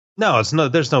 No,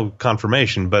 there's no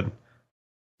confirmation, but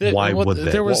why would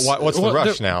they? What's the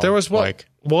rush now? There was what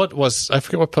was, I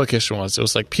forget what publication it was. It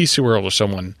was like PC World or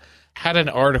someone had an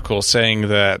article saying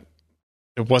that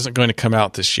it wasn't going to come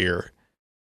out this year,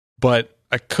 but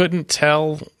I couldn't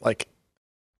tell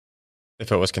if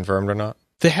it was confirmed or not.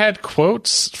 They had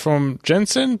quotes from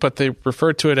Jensen, but they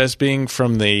referred to it as being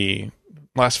from the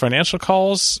last financial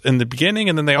calls in the beginning,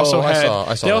 and then they also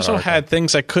had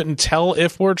things I couldn't tell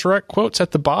if were direct quotes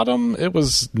at the bottom. It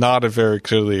was not a very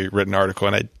clearly written article,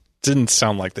 and it didn't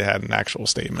sound like they had an actual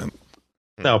statement.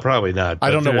 No, probably not.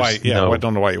 I don't know why. Yeah, I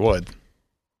don't know why you would.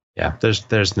 Yeah,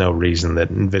 there's no reason that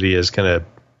NVIDIA is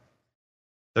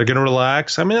they're gonna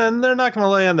relax. I mean, they're not gonna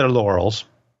lay on their laurels.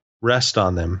 Rest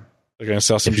on them. They're gonna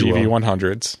sell some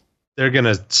GV100s. They're going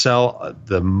to sell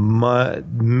the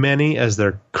many as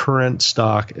their current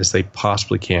stock as they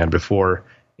possibly can before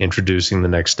introducing the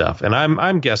next stuff. And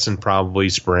I'm guessing probably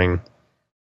spring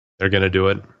they're going to do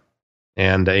it.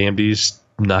 And AMD's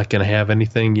not going to have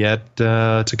anything yet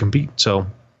to compete. So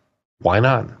why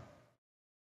not?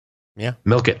 Yeah.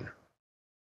 Milk it.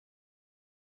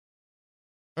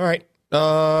 All right.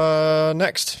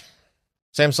 Next.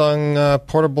 Samsung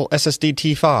portable SSD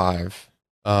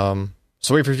T5.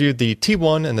 So we've reviewed the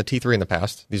T1 and the T3 in the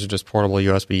past. These are just portable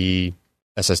USB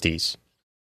SSDs.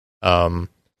 Why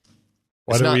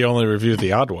do we only review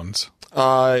the odd ones?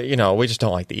 We just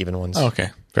don't like the even ones. Oh,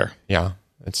 okay, fair. Yeah,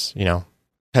 it's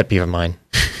pet peeve of mine.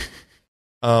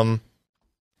 So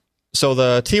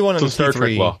the T1 and the Star T3,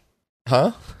 Trek law.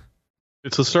 Huh?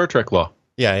 It's a Star Trek law.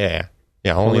 Yeah.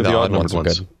 Only the odd ones are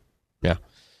good. Yeah.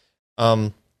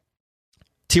 T1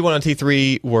 and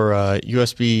T3 were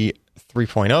USB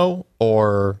 3.0,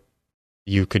 or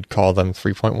you could call them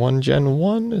 3.1 Gen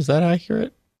 1. Is that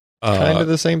accurate? Kind of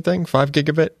the same thing? 5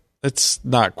 gigabit? It's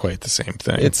not quite the same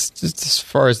thing. It's just as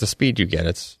far as the speed you get,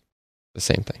 it's the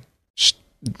same thing.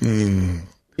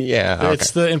 Yeah. Okay.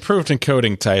 It's the improved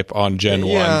encoding type on Gen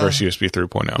 1 versus USB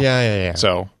 3.0. Yeah.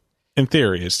 So, in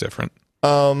theory, it's different.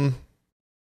 So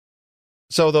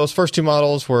those first two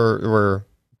models were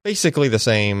basically the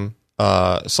same.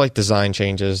 Slight design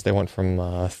changes. They went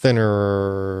from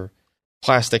thinner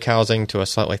plastic housing to a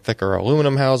slightly thicker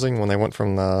aluminum housing when they went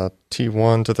from the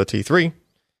T1 to the T3.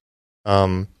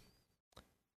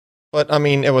 But I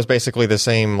mean, it was basically the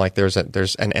same. Like there's an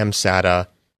MSATA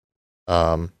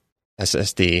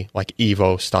SSD, like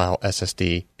Evo style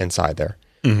SSD inside there.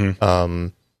 Mm-hmm.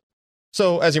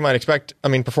 So as you might expect, I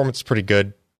mean, performance is pretty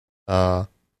good,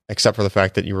 except for the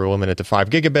fact that you were limited to 5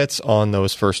 gigabits on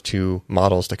those first 2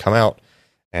 models to come out,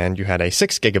 and you had a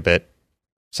 6 gigabit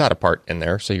SATA part in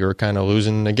there, so you were kind of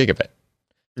losing a gigabit.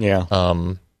 Yeah.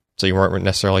 So you weren't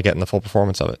necessarily getting the full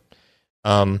performance of it.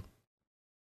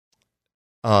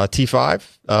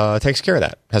 T5 takes care of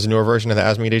that. Has a newer version of the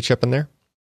ASMedia chip in there.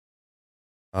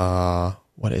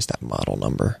 What is that model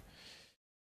number?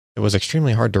 It was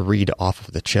extremely hard to read off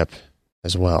of the chip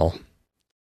as well.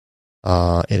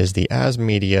 It is the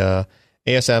ASMedia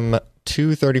ASM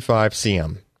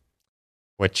 235CM,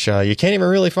 which you can't even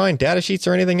really find data sheets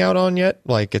or anything out on yet.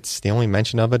 Like, it's the only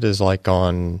mention of it is like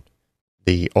on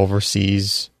the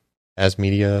overseas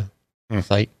ASMedia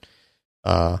site.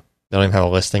 They don't even have a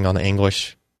listing on the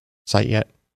English site yet.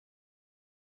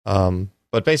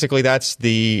 But basically, that's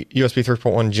the USB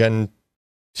 3.1 Gen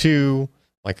 2,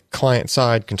 like,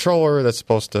 client-side controller that's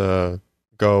supposed to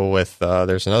go with,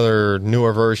 there's another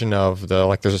newer version of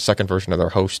there's a second version of their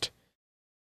host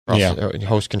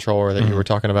controller that you were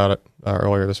talking about it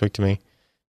earlier this week to me.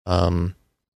 So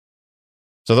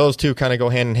those two kind of go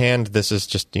hand in hand. This is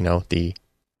just, the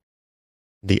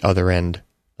other end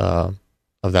of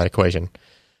that equation.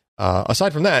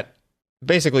 Aside from that,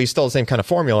 basically still the same kind of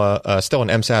formula, still an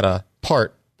MSATA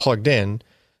part plugged in.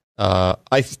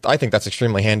 I think that's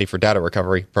extremely handy for data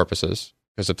recovery purposes,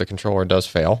 because if the controller does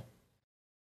fail,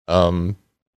 the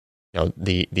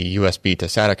USB to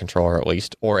SATA controller at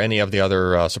least, or any of the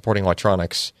other supporting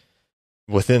electronics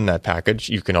within that package,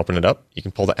 you can open it up, you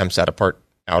can pull the MSATA part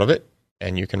out of it,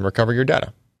 and you can recover your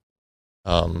data.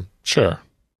 Sure.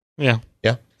 Yeah.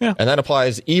 And that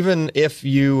applies even if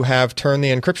you have turned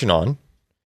the encryption on.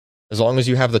 As long as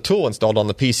you have the tool installed on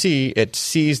the PC, it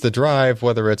sees the drive,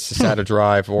 whether it's a SATA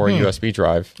drive or a USB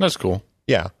drive. That's cool.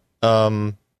 Yeah.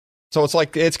 So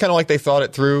it's kind of like they thought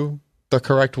it through the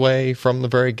correct way from the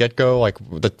very get-go. Like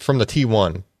from the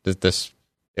T1,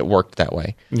 it worked that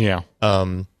way. Yeah.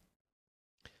 You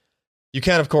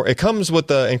can, of course, it comes with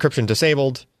the encryption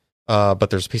disabled, but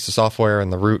there's a piece of software in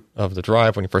the root of the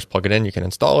drive. When you first plug it in, you can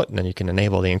install it, and then you can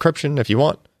enable the encryption if you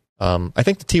want. I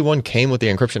think the T1 came with the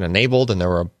encryption enabled, and there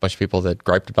were a bunch of people that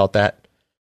griped about that.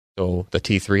 So the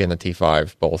T3 and the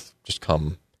T5 both just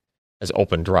come as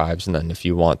open drives, and then if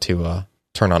you want to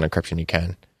turn on encryption, you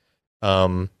can.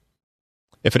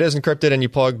 If it is encrypted and you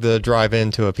plug the drive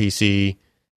into a PC,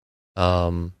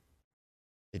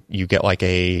 you get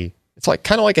it's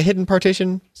kind of like a hidden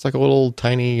partition. It's like a little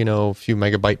tiny, few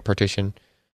megabyte partition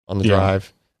on the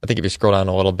drive. I think if you scroll down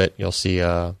a little bit, you'll see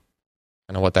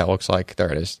kind of what that looks like. There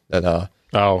it is. That it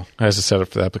has a setup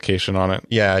for the application on it.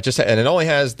 Yeah, and it only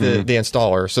has the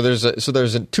installer. So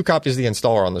there's 2 copies of the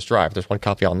installer on this drive. There's 1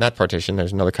 copy on that partition.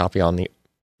 There's another copy on the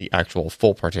actual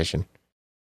full partition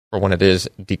for when it is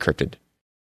decrypted.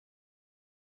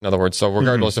 In other words, so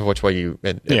regardless of which way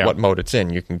what mode it's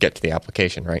in, you can get to the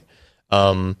application, right?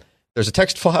 There's a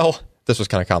text file. This was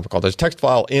kind of comical. There's a text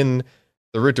file in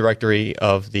the root directory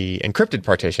of the encrypted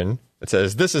partition that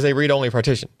says, this is a read-only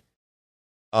partition.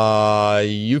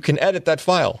 You can edit that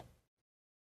file.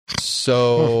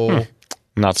 So...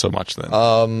 Not so much then.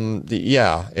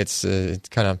 It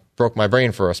kind of broke my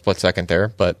brain for a split second there,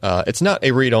 but it's not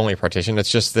a read-only partition. It's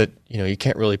just that, you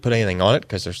can't really put anything on it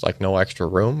because there's no extra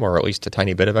room, or at least a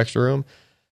tiny bit of extra room.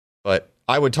 But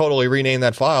I would totally rename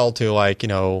that file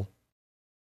to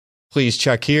please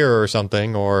check here or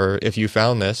something, or if you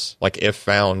found this, if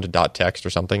found.txt or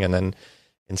something, and then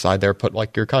inside there put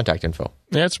your contact info.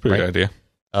 Yeah, it's a pretty good idea.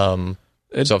 So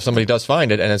if somebody does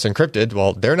find it and it's encrypted,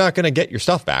 well, they're not going to get your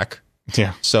stuff back.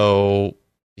 Yeah. So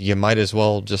you might as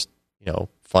well just,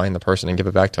 find the person and give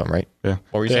it back to them, right? Yeah.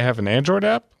 Or they have an Android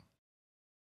app?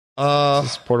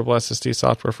 This is portable SSD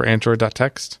software for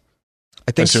Android.txt?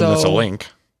 I think so. That's a link.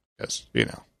 Yes,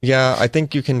 Yeah, I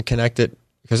think you can connect it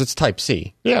because it's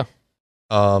Type-C. Yeah.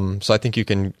 So I think you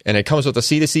can, and it comes with a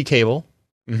C2C cable.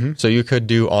 Mm-hmm. So you could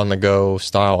do on-the-go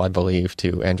style, I believe,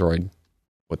 to Android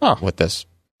with this.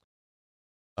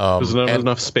 Does it have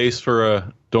enough space for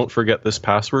a don't forget this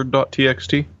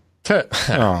password.txt?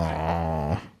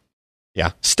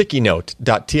 Yeah, sticky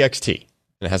note.txt. And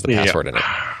it has the password in it.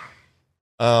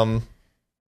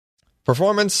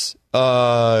 Performance,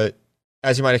 as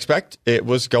you might expect, it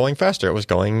was going faster. It was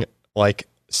going like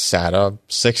SATA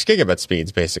 6 gigabit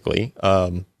speeds, basically,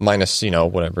 minus,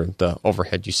 whatever the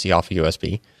overhead you see off of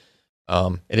USB.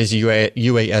 It is a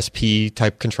UASP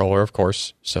type controller, of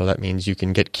course, so that means you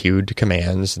can get queued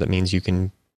commands. That means you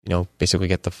can, basically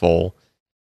get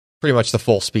pretty much the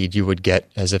full speed you would get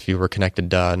as if you were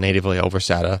connected natively over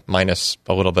SATA, minus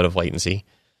a little bit of latency.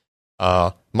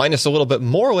 minus a little bit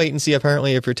more latency,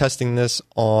 apparently, if you're testing this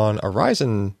on a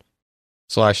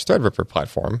Ryzen/Threadripper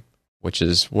platform, which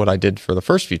is what I did for the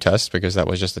first few tests, because that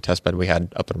was just the test bed we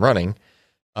had up and running.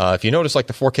 If you notice, like,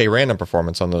 the 4K random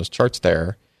performance on those charts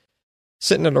there,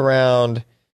 sitting at around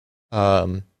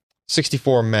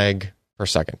 64 meg per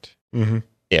second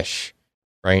ish,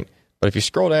 right? But if you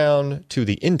scroll down to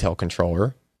the Intel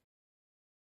controller,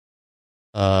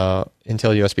 Intel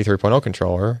USB 3.0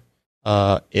 controller,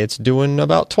 it's doing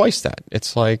about twice that.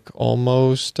 It's like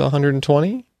almost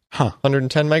 120,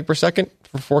 110 meg per second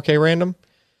for 4K random.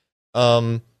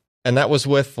 And that was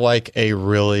with like a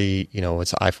really,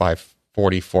 it's i5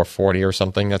 4440 or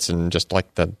something. That's in just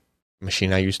like the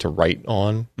machine I used to write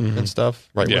on and stuff.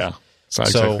 Right? Yeah. It's not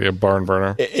exactly a barn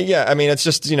burner. Yeah. I mean, it's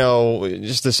just,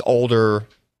 just this older.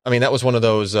 I mean, that was one of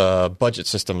those budget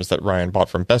systems that Ryan bought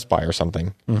from Best Buy or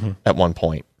something at one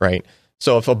point, right?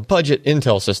 So if a budget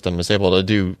Intel system is able to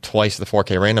do twice the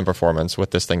 4K random performance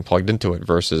with this thing plugged into it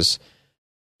versus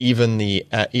even the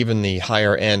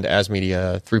higher end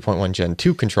ASMedia 3.1 Gen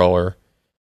 2 controller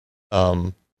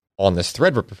on this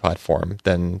Threadripper platform,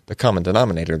 then the common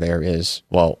denominator there is,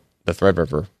 well, the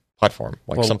Threadripper platform,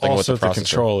 like something with the processor. The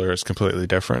controller is completely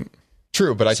different.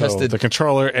 True, but I tested the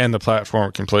controller and the platform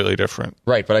are completely different.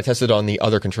 Right, but I tested on the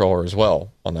other controller as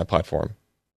well on that platform.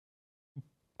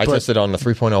 I tested on the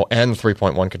 3.0 and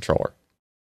 3.1 controller.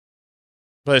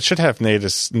 But it should have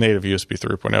native USB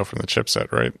 3.0 from the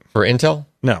chipset, right? For Intel?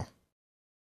 No.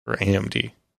 For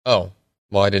AMD. Oh,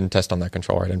 well, I didn't test on that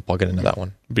controller. I didn't plug it into that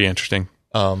one. Be interesting.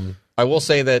 I will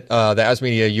say that the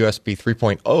ASMedia USB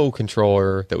 3.0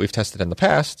 controller that we've tested in the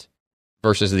past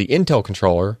versus the Intel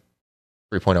controller,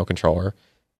 3.0 controller,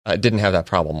 didn't have that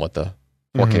problem with the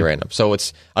 4K random. So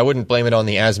I wouldn't blame it on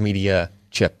the ASMedia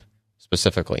chip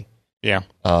specifically. Yeah.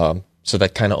 So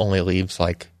that kind of only leaves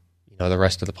like, the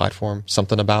rest of the platform,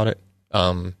 something about it.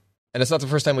 And it's not the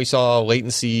first time we saw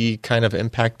latency kind of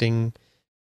impacting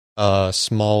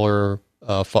smaller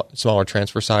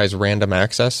transfer size random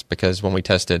access, because when I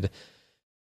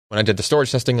did the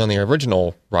storage testing on the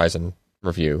original Ryzen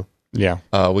review,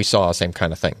 we saw the same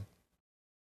kind of thing.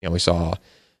 We saw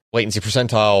latency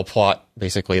percentile plot,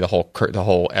 basically the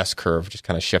whole S curve just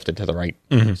kind of shifted to the right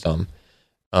some.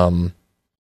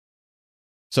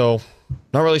 So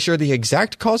not really sure the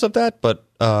exact cause of that, but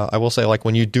I will say, like,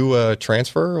 when you do a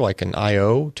transfer, like an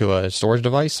I/O to a storage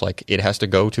device, like, it has to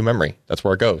go to memory. That's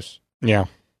where it goes. Yeah.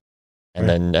 And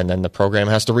then the program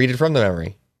has to read it from the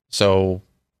memory. So,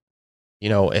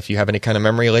 if you have any kind of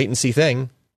memory latency thing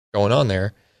going on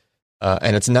there,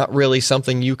 and it's not really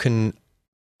something you can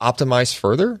optimize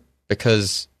further,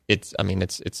 because it's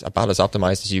about as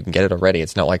optimized as you can get it already.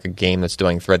 It's not like a game that's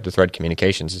doing thread-to-thread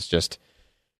communications. It's just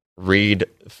read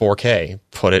 4K,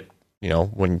 put it,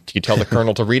 when you tell the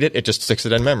kernel to read it, it just sticks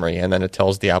it in memory, and then it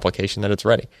tells the application that it's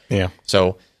ready. Yeah.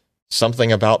 So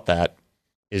something about that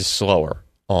is slower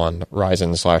on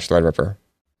Ryzen/Threadripper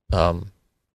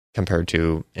compared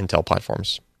to Intel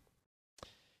platforms.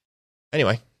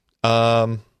 Anyway,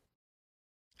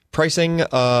 pricing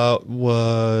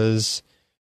was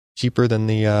cheaper than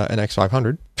the NX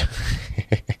 500.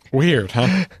 Weird,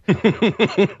 huh?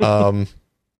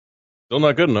 Still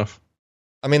not good enough.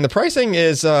 I mean, the pricing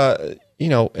is,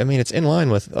 it's in line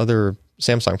with other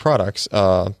Samsung products.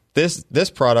 This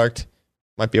product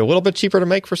might be a little bit cheaper to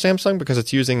make for Samsung because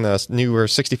it's using the newer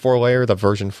 64 layer, the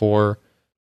version 4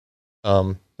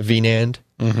 VNAND.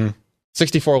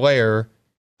 64 layer.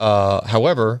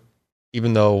 However,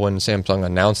 even though when Samsung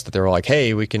announced that they were like,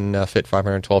 hey, we can fit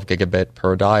 512 gigabit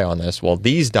per die on this, well,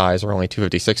 these dies are only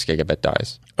 256 gigabit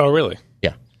dies. Oh, really?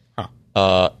 Yeah.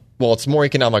 Huh. Well, it's more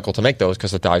economical to make those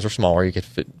because the dies are smaller. You could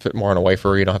fit more on a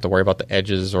wafer. You don't have to worry about the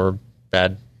edges or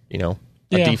bad, a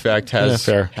defect has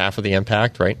half of the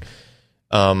impact, right?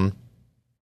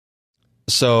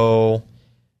 So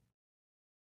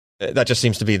that just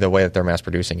seems to be the way that they're mass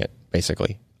producing it,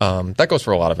 basically. That goes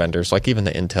for a lot of vendors, like even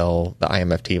the Intel, the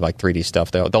IMFT, like 3D stuff.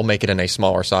 They'll make it in a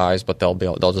smaller size, but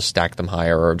they'll just stack them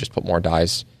higher or just put more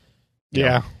dies.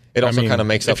 Yeah. It also kind of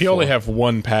makes up if you only have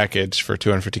one package for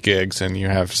 250 gigs and you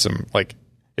have some, like,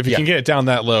 if you can get it down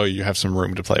that low, you have some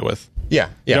room to play with. Yeah.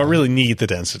 You don't really need the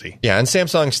density. Yeah, and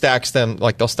Samsung stacks them,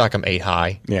 like, they'll stack them 8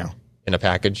 high in a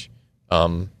package.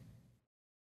 The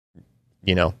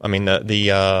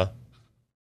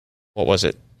what was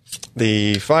it?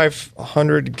 The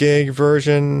 500 gig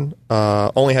version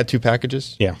only had 2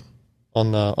 packages. Yeah.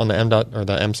 On the M.dot or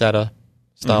the MSATA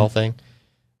style thing.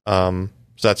 So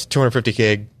that's 250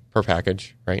 gig per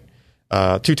package, right?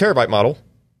 2 terabyte model,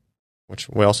 which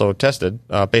we also tested,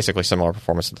 basically similar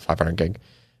performance to the 500 gig.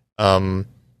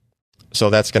 So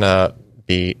that's going to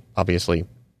be obviously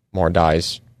more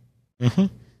dies,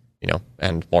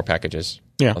 and more packages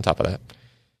on top of that.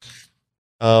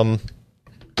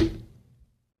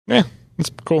 Yeah,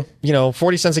 that's cool.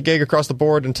 40 cents a gig across the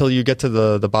board until you get to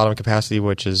the bottom capacity,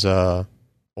 which is a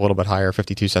little bit higher,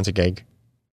 52 cents a gig,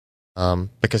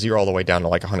 because you're all the way down to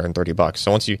like $130.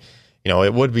 So once it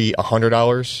would be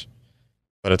 $100,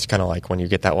 but it's kind of like when you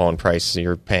get that low in price, so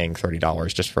you're paying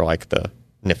 $30 just for like the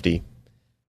nifty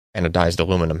anodized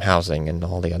aluminum housing and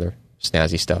all the other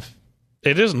snazzy stuff.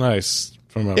 It is nice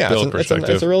from a build perspective.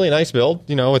 It's a really nice build.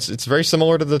 It's very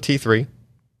similar to the T3.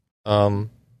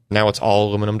 Now it's all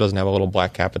aluminum, doesn't have a little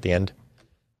black cap at the end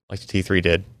like the T3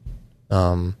 did.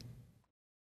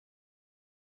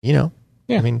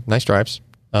 Nice drives.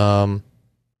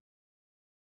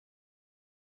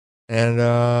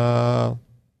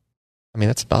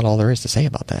 That's about all there is to say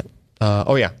about that.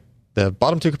 The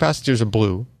bottom two capacitors are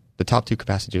blue. The top two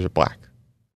capacitors are black.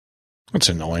 That's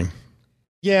annoying.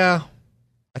 Yeah.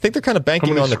 I think they're kind of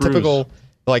banking on the typical,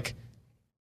 like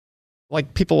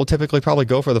people will typically probably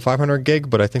go for the 500 gig,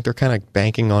 but I think they're kind of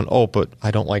banking on, but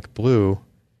I don't like blue.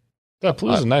 That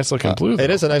blue is a nice looking blue. It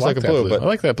is a nice looking blue, but I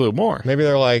like that blue more. Maybe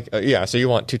they're like, so you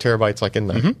want 2 terabytes like in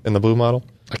the blue model?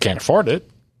 I can't afford it,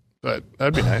 but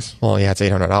that'd be nice. Well, yeah, it's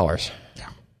 $800. Yeah.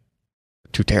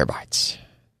 2 terabytes.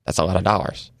 That's a lot of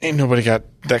dollars. Ain't nobody got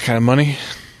that kind of money.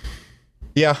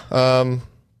 Yeah.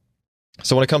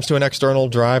 So when it comes to an external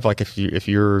drive, like if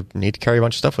you need to carry a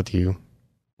bunch of stuff with you,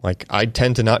 like I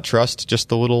tend to not trust just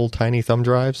the little tiny thumb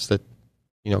drives that,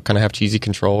 kind of have cheesy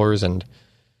controllers and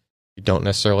you don't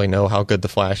necessarily know how good the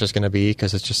flash is going to be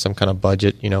because it's just some kind of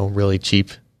budget, really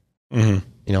cheap,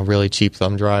 really cheap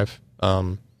thumb drive.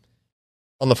 On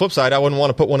the flip side, I wouldn't want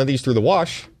to put one of these through the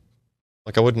wash.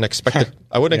 Like I wouldn't expect it.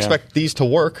 I wouldn't expect these to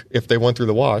work if they went through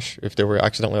the wash, if they were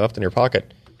accidentally left in your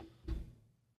pocket.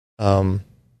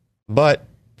 But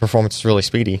performance is really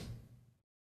speedy.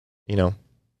 Just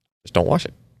don't wash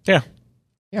it. Yeah.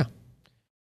 Yeah.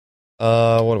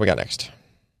 What do we got next?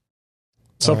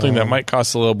 Something that might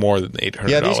cost a little more than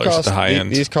 $800 at the high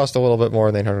end. These cost a little bit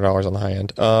more than $800 on the high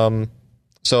end.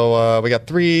 So we got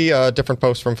 3 different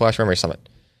posts from Flash Memory Summit.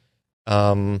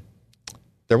 There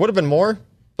would have been more,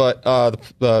 but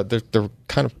the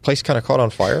kind of place kind of caught on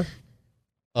fire.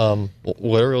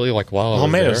 Literally, like while I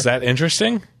was there. Is that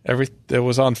interesting? It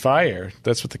was on fire.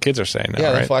 That's what the kids are saying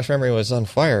now, right? The Flash Memory was on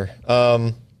fire.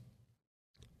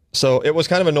 So it was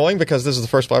kind of annoying because this is the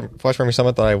first Flash Memory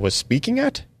Summit that I was speaking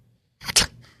at.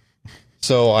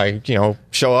 So I,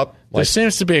 show up. There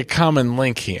seems to be a common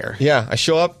link here. Yeah, I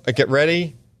show up, I get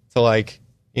ready to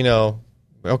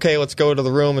okay, let's go to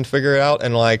the room and figure it out.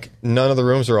 And none of the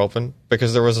rooms are open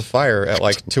because there was a fire at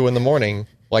 2 a.m, the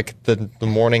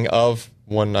morning of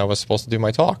when I was supposed to do my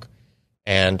talk.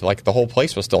 And the whole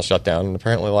place was still shut down. And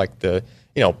apparently the,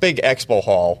 big expo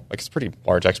hall, it's a pretty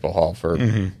large expo hall for,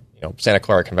 Santa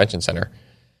Clara Convention Center.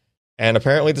 And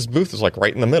apparently this booth was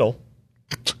right in the middle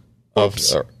of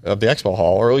the expo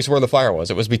hall, or at least where the fire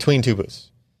was. It was between 2 booths.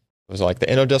 It was the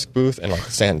InnoDisk booth and the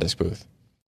SanDisk booth.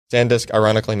 SanDisk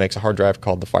ironically makes a hard drive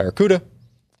called the Fire CUDA.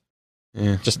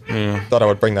 Thought I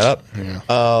would bring that up.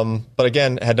 Yeah. But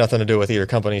again, it had nothing to do with either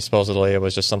company. Supposedly, it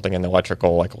was just something in the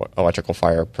electrical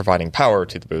fire providing power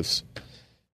to the booths.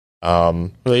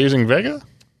 Were they using Vega?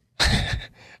 I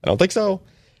don't think so.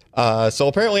 So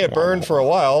apparently it burned for a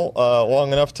while,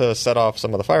 long enough to set off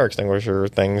some of the fire extinguisher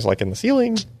things in the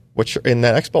ceiling, which in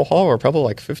that expo hall were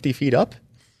probably 50 feet up.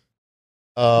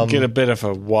 Get a bit of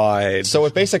a wide... So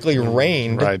it basically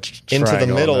rained into the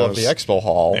middle of the expo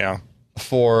hall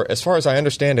for, as far as I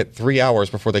understand it, 3 hours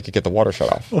before they could get the water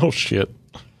shut off. Oh, shit.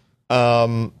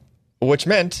 Which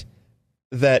meant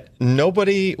that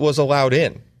nobody was allowed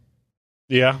in.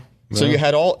 Yeah. So you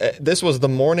had this was the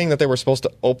morning that they were supposed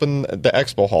to open the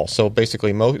expo hall. So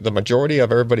basically the majority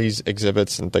of everybody's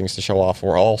exhibits and things to show off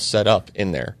were all set up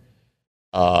in there.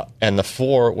 And the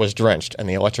floor was drenched, and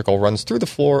the electrical runs through the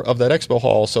floor of that expo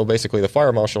hall. So basically the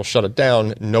fire marshal shut it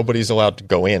down. Nobody's allowed to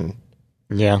go in.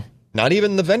 Yeah. Not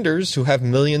even the vendors who have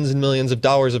millions and millions of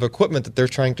dollars of equipment that they're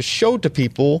trying to show to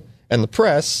people and the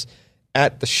press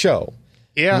at the show.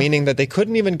 Yeah. Meaning that they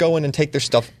couldn't even go in and take their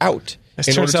stuff out. It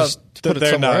turns out that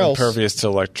they're not impervious to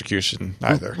electrocution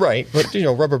either. Right. But,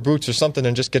 rubber boots or something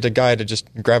and just get a guy to just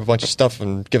grab a bunch of stuff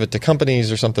and give it to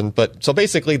companies or something. But so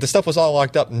basically the stuff was all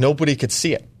locked up. Nobody could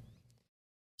see it.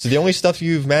 So the only stuff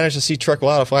you've managed to see trickle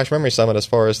out of Flash Memory Summit as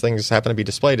far as things happen to be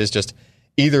displayed is just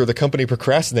either the company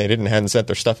procrastinated and hadn't sent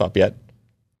their stuff up yet.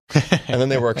 And then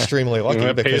they were extremely lucky.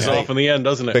 That pays off in the end,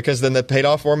 doesn't it? Because then that paid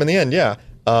off for them in the end, yeah.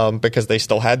 Because they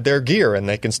still had their gear and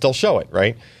they can still show it,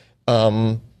 right?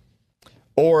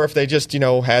 or if they just,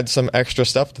 had some extra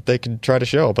stuff that they could try to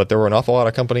show. But there were an awful lot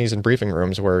of companies in briefing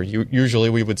rooms where usually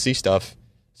we would see stuff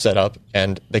set up,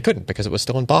 and they couldn't because it was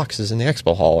still in boxes in the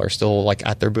expo hall or still like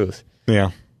at their booth.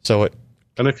 Yeah. So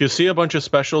and if you see a bunch of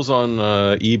specials on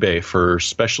eBay for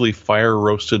specially fire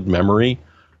roasted memory,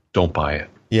 don't buy it.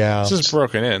 Yeah. This is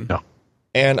broken in. No.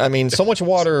 And I mean, so much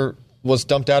water was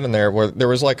dumped out in there where there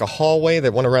was like a hallway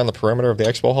that went around the perimeter of the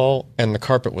expo hall, and the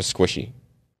carpet was squishy.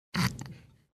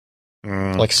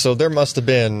 Like, so there must have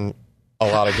been a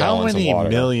lot of gallons of water. How many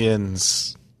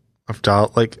millions of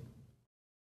dollars? Like,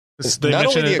 they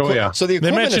mentioned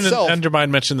itself. Undermine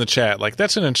mentioned in the chat. Like,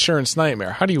 that's an insurance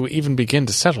nightmare. How do you even begin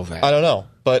to settle that? I don't know,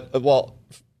 but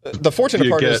the fortunate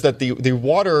part is that the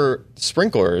water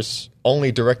sprinklers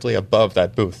only directly above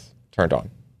that booth turned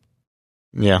on.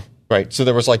 Yeah. Right. So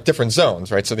there was like different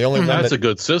zones, right? So the only one that's a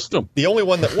good system. The only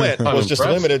one that went was just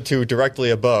limited to directly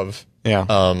above. Yeah.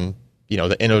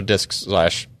 The InnoDisc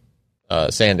 /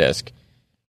 SanDisk,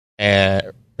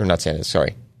 or not SanDisk,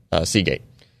 sorry, Seagate.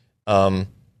 I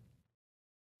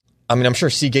mean, I'm sure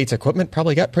Seagate's equipment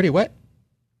probably got pretty wet.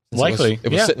 Likely, it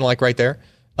was sitting like right there.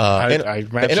 I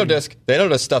imagine the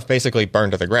InnoDisc stuff basically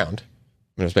burned to the ground.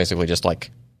 It was basically just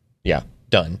like,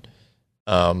 done.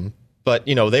 But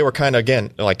they were kind of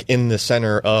again like in the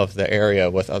center of the area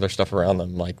with other stuff around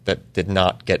them, like that did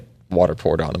not get water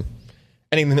poured on them.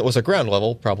 Anything that was at ground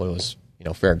level probably was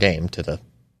fair game to the.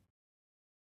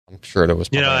 I'm sure there was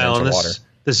probably Alan, water.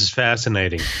 This is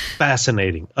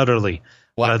fascinating, utterly.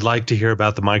 What? I'd like to hear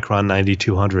about the Micron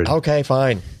 9200. Okay,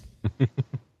 fine.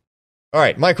 All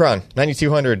right, Micron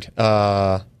 9200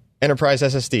 enterprise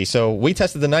SSD. So we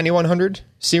tested the 9100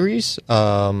 series,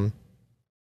 and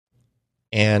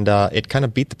it kind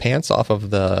of beat the pants off of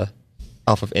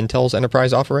Intel's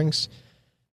enterprise offerings.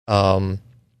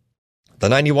 The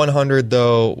 9100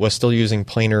 though was still using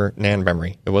planar NAND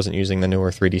memory. It wasn't using the newer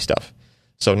 3D stuff.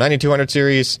 So 9200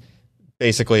 series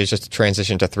basically is just a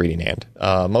transition to 3D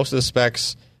NAND. Most of the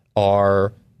specs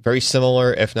are very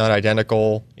similar, if not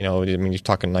identical. You're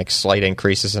talking like slight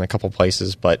increases in a couple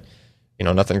places, but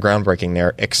nothing groundbreaking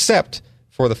there, except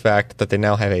for the fact that they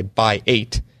now have a by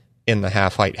 8 in the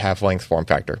half height, half length form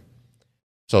factor.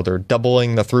 So they're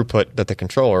doubling the throughput that the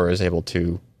controller is able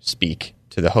to speak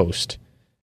to the host.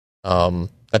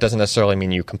 That doesn't necessarily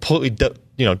mean you completely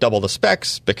double the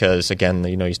specs, because again,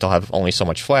 you still have only so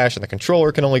much flash and the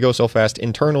controller can only go so fast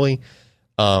internally.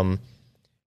 But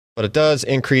it does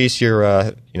increase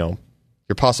your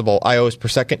possible IOs per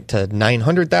second to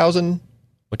 900,000,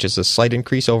 which is a slight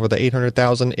increase over the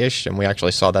 800,000 ish, and we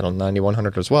actually saw that on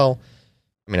 9100 as well.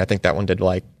 I mean, I think that one did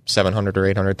like 700 or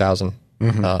 800,000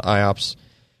 IOPS.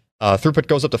 Throughput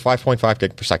goes up to 5.5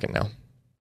 gig per second now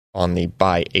on the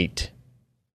by 8.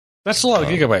 That's a lot of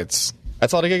gigabytes.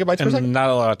 That's a lot of gigabytes per second. Not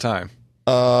a lot of time.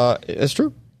 It's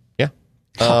true. Yeah.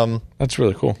 That's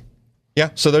really cool.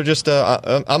 Yeah. So they're just.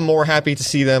 I'm more happy to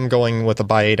see them going with a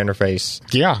by 8 interface.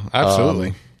 Yeah,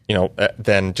 absolutely.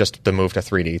 Than just the move to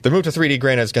 3D. The move to 3D,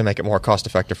 granted, is going to make it more cost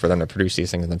effective for them to produce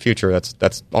these things in the future.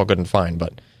 That's all good and fine.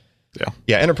 But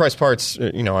yeah, enterprise parts.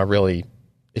 Are really,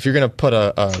 if you're going to put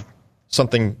a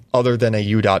something other than a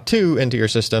U.2 into your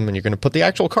system, and you're going to put the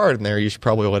actual card in there, you should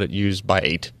probably let it use by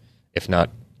 8. If not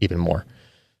even more.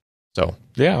 So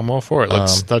yeah, I'm all for it.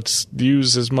 Let's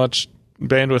use as much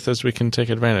bandwidth as we can take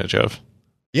advantage of.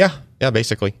 Yeah,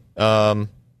 basically. These are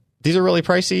really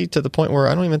pricey to the point where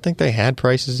I don't even think they had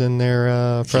prices in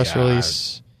their press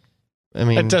release. I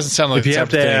mean, it doesn't sound like if you have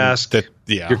to ask that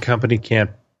your company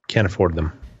can't afford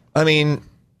them. I mean,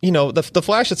 the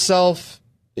flash itself,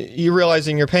 you're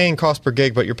realizing you're paying cost per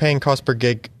gig, but you're paying cost per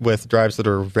gig with drives that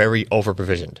are very over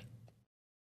provisioned.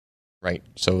 Right,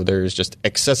 so there's just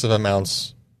excessive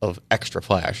amounts of extra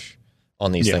flash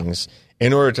on these things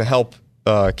in order to help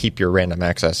keep your random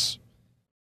access,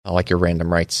 like your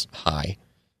random writes, high,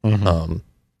 because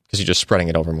you're just spreading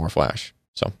it over more flash.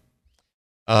 So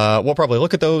we'll probably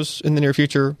look at those in the near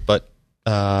future, but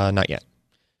not yet.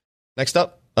 Next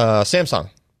up,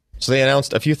 Samsung. So they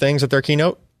announced a few things at their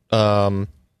keynote.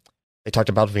 They talked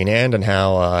about VNAND and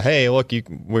how, hey, look,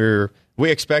 we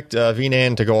expect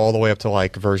VNAND to go all the way up to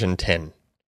like version 10.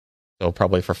 So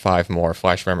probably for 5 more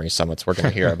Flash Memory Summits, we're going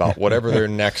to hear about whatever their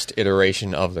next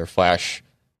iteration of their Flash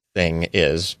thing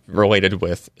is related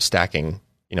with stacking,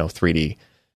 3D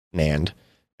NAND.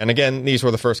 And again, these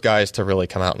were the first guys to really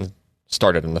come out and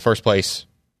start it in the first place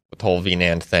with the whole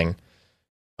VNAND thing.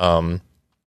 I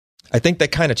think they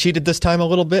kind of cheated this time a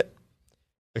little bit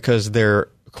because their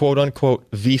quote-unquote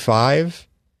V5,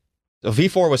 so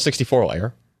V4 was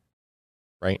 64-layer,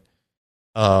 right?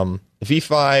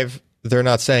 V5, they're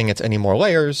not saying it's any more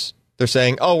layers. They're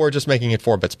saying, we're just making it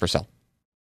 4 bits per cell.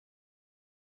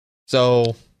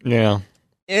 So yeah,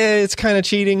 it's kind of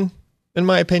cheating, in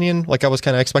my opinion. Like, I was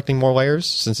kind of expecting more layers,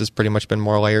 since it's pretty much been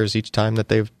more layers each time that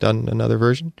they've done another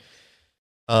version.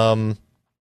 But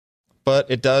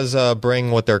it does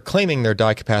bring what they're claiming their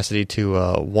die capacity to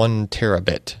 1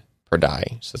 terabit per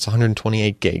die. So it's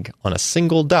 128 gig on a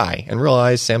single die. And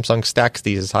realize Samsung stacks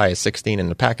these as high as 16 in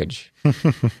the package.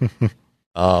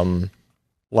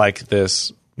 Like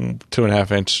this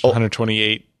 2.5 inch,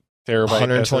 128 terabyte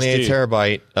 128 SSD.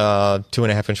 terabyte,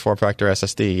 2.5 inch form factor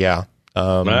SSD, yeah.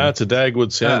 That's a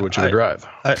Dagwood sandwich of a drive.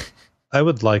 I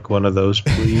would like one of those,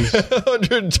 please.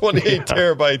 128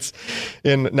 terabytes.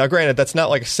 Now, granted, that's not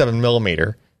like a 7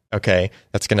 millimeter. Okay,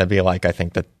 that's going to be like, I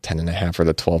think, the 10.5 or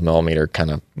the 12 millimeter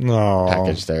kind of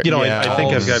package there. You know, I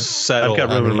think I've got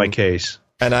room in my case,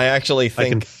 and I actually think I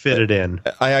can fit it in.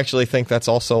 I actually think that's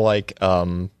also like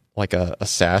a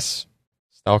SAS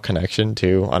style connection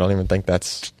too. I don't even think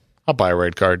that's. I'll buy a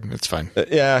RAID card. It's fine.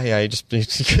 Yeah. You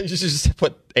just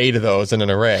put 8 of those in an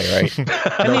array, right?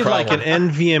 I need like an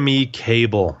NVMe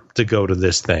cable to go to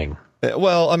this thing.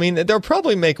 Well, I mean, they'll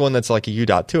probably make one that's like a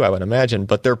U.2, I would imagine.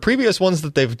 But their previous ones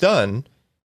that they've done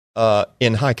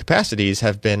in high capacities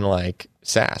have been like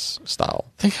SAS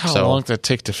style. Think how long that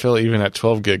take to fill even at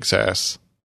 12 gig SAS.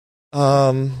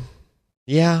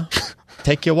 Yeah,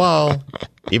 take you a while,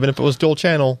 even if it was dual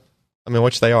channel. I mean,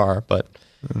 which they are, but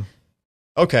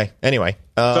okay. Anyway,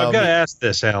 so I've got to ask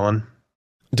this, Alan.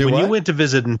 When you went to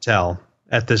visit Intel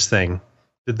at this thing,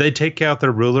 did they take out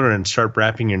their ruler and start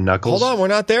wrapping your knuckles? Hold on, we're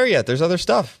not there yet. There's other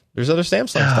stuff. There's other Samsung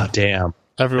stuff. Damn.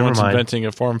 Everyone's inventing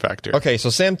a form factor. Okay, so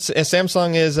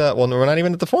Samsung is, well, no, we're not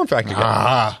even at the form factor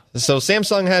yet. So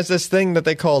Samsung has this thing that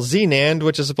they call ZNAND,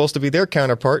 which is supposed to be their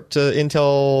counterpart to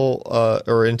Intel,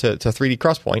 or to 3D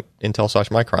XPoint,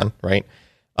 Intel/Micron, right?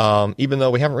 Even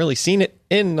though we haven't really seen it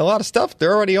in a lot of stuff,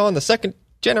 they're already on the second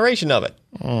generation of it,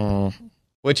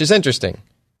 which is interesting.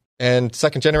 And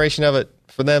second generation of it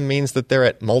for them means that they're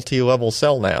at multi-level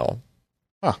cell now.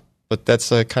 Huh. But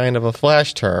that's a kind of a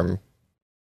flash term.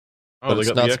 But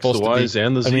it's not supposed to be,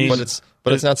 and the Z's.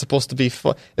 But it's not supposed to be.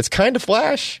 It's kind of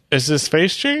flash. Is this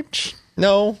phase change?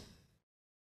 No.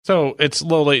 So it's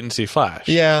low latency flash.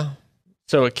 Yeah.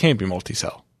 So it can be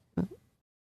multi-cell.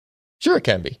 Sure, it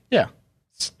can be. Yeah.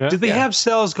 Do they have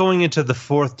cells going into the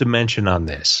 4th dimension on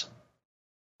this?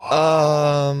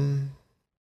 No.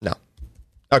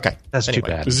 Okay. That's too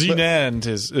bad. ZNAND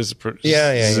is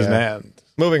yeah. ZNAND.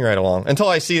 Moving right along. Until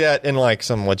I see that in like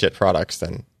some legit products,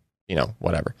 then,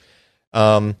 whatever.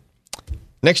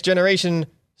 Next generation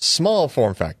small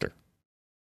form factor,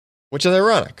 which is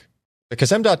ironic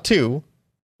because M.2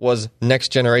 was next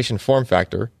generation form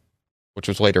factor, which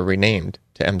was later renamed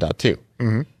to M.2.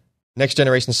 Mm-hmm. Next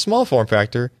generation small form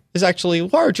factor is actually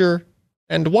larger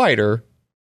and wider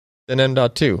than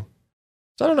M.2.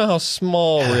 So I don't know how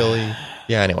small really.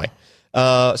 Yeah, anyway.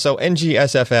 So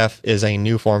NGSFF is a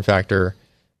new form factor.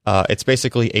 It's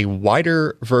basically a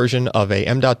wider version of a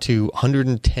M.2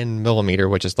 110 millimeter,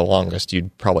 which is the longest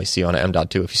you'd probably see on an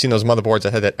M.2. If you've seen those motherboards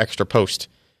that had that extra post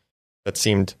that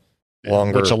seemed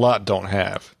longer. Which a lot don't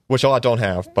have.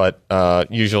 But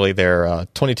usually they're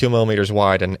 22 millimeters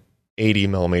wide and 80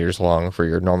 millimeters long for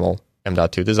your normal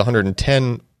M.2. This is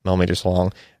 110 millimeters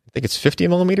long. I think it's 50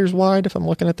 millimeters wide, if I'm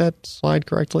looking at that slide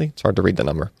correctly. It's hard to read the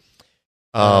number.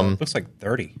 Looks like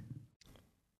 30.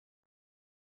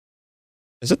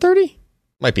 Is it 30?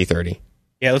 Might be 30.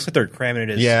 Yeah, it looks like they're cramming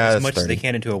it as much 30. As they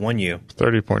can into a 1U.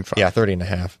 30.5. Yeah, 30 and a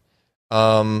half.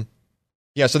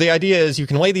 Yeah, so the idea is you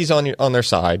can lay these on their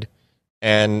side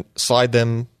and slide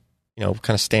them, kind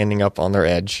of standing up on their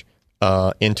edge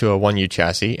into a 1U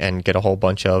chassis and get a whole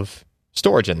bunch of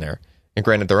storage in there. And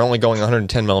granted, they're only going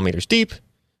 110 millimeters deep.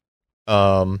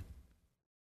 It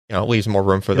leaves more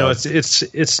room for them. No,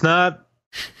 it's not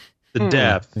the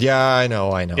depth. Yeah, I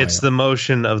know. It's the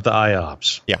motion of the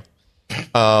IOPS. Yeah.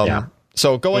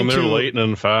 So going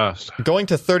latent fast. Going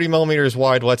to 30 millimeters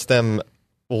wide lets them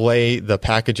lay the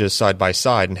packages side by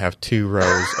side and have 2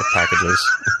 rows of packages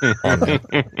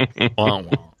on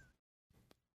them.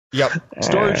 Yep.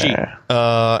 Storage.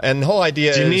 And the whole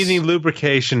idea is... Do you need any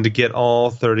lubrication to get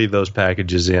all 30 of those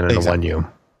packages in a 1U?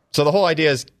 So the whole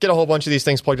idea is get a whole bunch of these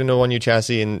things plugged into a 1U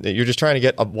chassis, and you're just trying to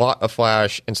get a lot of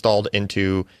flash installed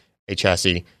into a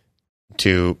chassis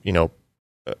to,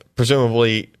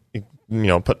 presumably,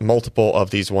 put multiple of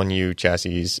these 1U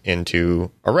chassis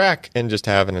into a rack and just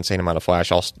have an insane amount of flash.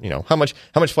 How much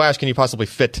flash can you possibly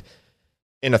fit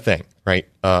in a thing, right?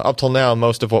 Up till now,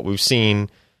 most of what we've seen,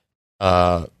 we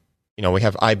have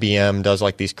IBM does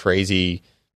like these crazy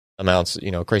amounts,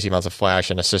 crazy amounts of flash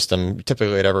in a system.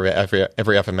 Typically at every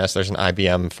FMS, there's an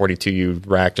IBM 42U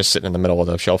rack just sitting in the middle of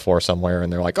the show floor somewhere,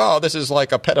 and they're like, oh, this is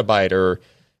like a petabyte or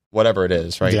whatever it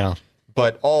is, right? Yeah.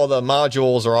 But all the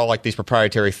modules are all like these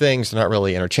proprietary things. They're not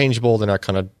really interchangeable. They're not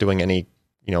kind of doing any,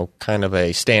 kind of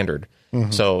a standard.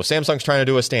 Mm-hmm. So Samsung's trying to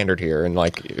do a standard here, and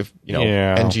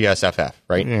NGSFF,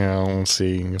 right? Yeah, we'll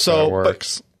see if that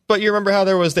works. But you remember how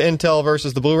there was the Intel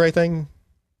versus the Blu-ray thing?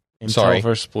 Intel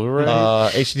versus Blu-ray,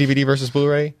 HD-DVD versus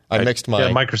Bluray. I mixed my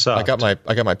Microsoft. I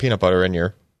got my peanut butter in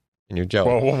your Joe.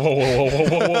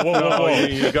 Whoa!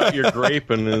 You got your grape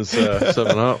and his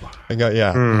 7-Up. I got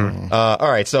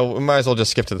all right, so we might as well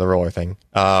just skip to the roller thing.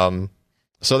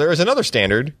 So there is another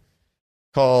standard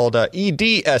called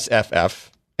EDSFF,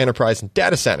 Enterprise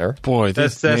Data Center. Boy,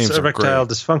 that's erectile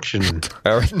dysfunction.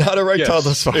 Not erectile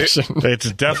dysfunction.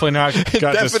 It's definitely not. It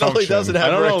definitely doesn't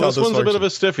have erectile dysfunction. This one's a bit of a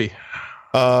stiffy.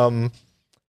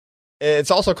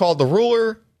 It's also called the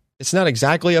ruler. It's not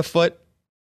exactly a foot,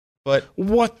 but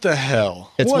what the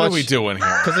hell? What are we doing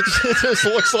here? Because it just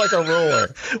looks like a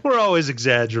ruler. We're always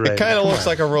exaggerating. It kind of looks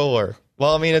like a ruler.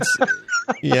 Well, I mean, it's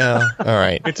yeah. All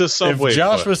right. It's a subway. If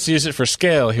Josh was to use it for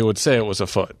scale, he would say it was a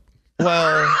foot.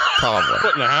 Well, probably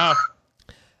foot and a half.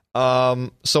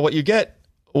 So what you get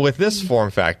with this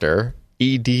form factor,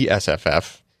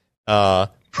 EDSFF,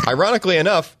 ironically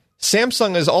enough,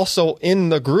 Samsung is also in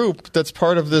the group that's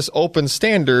part of this open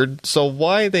standard. So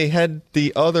why they had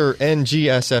the other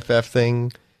NGSFF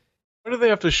thing? Why do they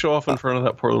have to show off in front of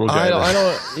that poor little guy?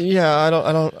 I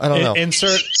don't know.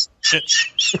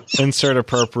 Insert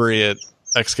appropriate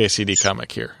XKCD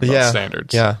comic here about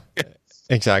standards. Yeah,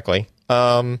 exactly.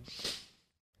 So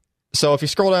if you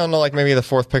scroll down to like maybe the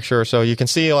fourth picture or so, you can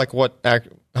see like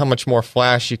how much more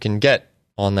flash you can get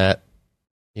on that,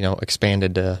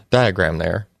 expanded diagram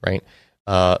there, right?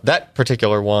 That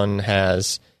particular one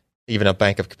has even a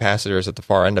bank of capacitors at the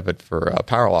far end of it for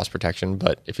power loss protection.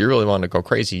 But if you really wanted to go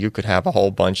crazy, you could have a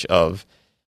whole bunch of,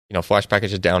 flash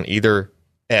packages down either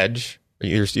edge,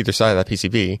 either side of that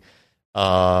PCB.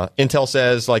 Intel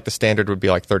says like the standard would be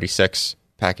like 36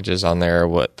 packages on there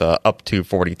with up to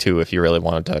 42 if you really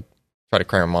wanted to try to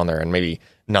cram them on there and maybe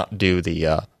not do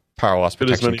the power loss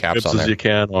protection caps on there. As you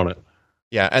can on it.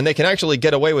 Yeah, and they can actually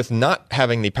get away with not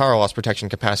having the power loss protection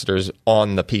capacitors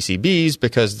on the PCBs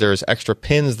because there's extra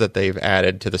pins that they've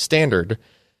added to the standard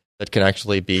that can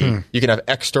actually be... You can have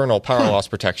external power loss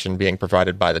protection being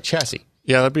provided by the chassis.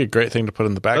 Yeah, that'd be a great thing to put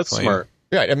in the backplane. That's smart.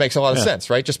 Right, it makes a lot of sense,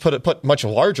 right? Just put much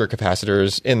larger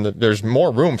capacitors in the... There's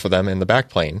more room for them in the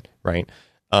backplane, right?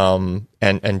 And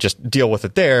just deal with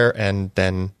it there, and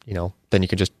then, then you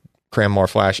can just cram more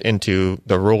flash into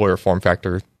the ruler form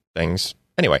factor things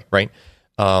anyway, right?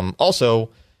 Also,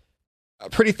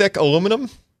 pretty thick aluminum.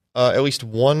 At least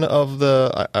one of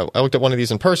the... I looked at one of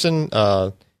these in person.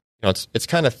 It's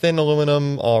kind of thin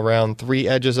aluminum all around 3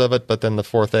 edges of it, but then the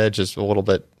fourth edge is a little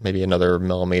bit, maybe another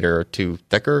millimeter or 2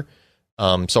 thicker.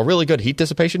 So really good heat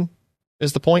dissipation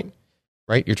is the point,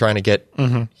 right? You're trying to get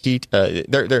heat.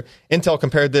 Intel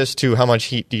compared this to how much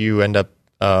heat do you end up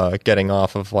getting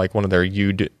off of like one of their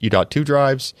U.2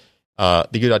 drives. The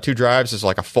U.2 drives is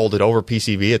like a folded over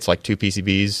PCB. It's like 2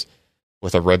 PCBs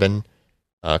with a ribbon,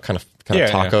 kind of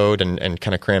tacoed and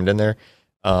kind of crammed in there.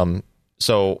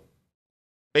 So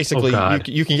basically,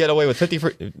 you can get away with 50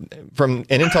 from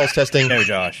in Intel's testing. No,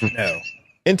 Josh, no.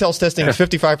 Intel's testing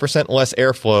 55% less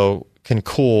airflow can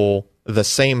cool the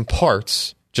same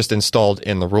parts just installed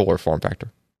in the ruler form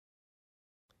factor.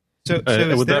 So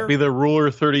would that be the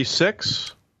ruler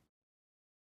 36?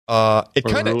 It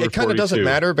kind of doesn't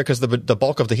matter because the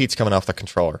bulk of the heat's coming off the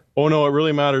controller. Oh no, it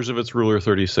really matters if it's ruler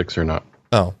 36 or not.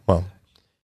 Oh well.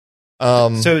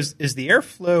 So is the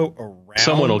airflow around?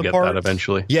 Someone will get parts? that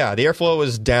eventually. Yeah, the airflow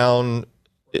is down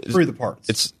through the parts.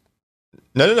 It's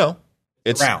no.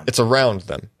 It's around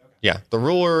them. Okay. Yeah, the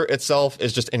ruler itself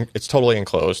is it's totally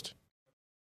enclosed,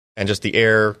 and just the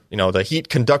air. The heat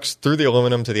conducts through the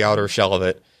aluminum to the outer shell of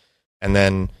it, and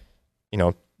then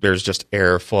there's just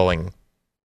air flowing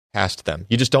past them.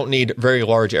 You just don't need very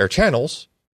large air channels,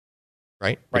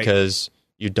 right? Because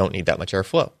you don't need that much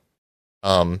airflow.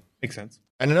 Makes sense.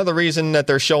 And another reason that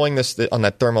they're showing this on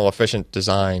that thermal efficient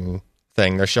design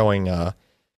thing, they're showing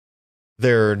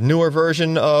their newer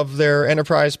version of their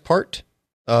enterprise part,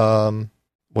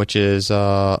 which is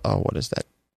what is that?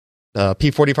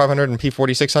 P4500 and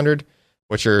P4600,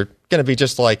 which are going to be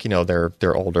just like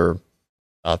their older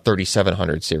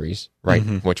 3700 series, right?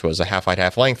 Mm-hmm. Which was a half height,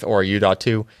 half length, or a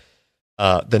U.2.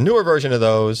 The newer version of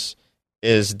those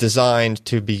is designed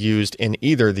to be used in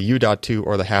either the U.2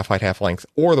 or the half height, half length,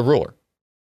 or the ruler.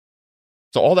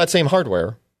 So all that same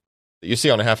hardware that you see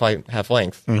on a half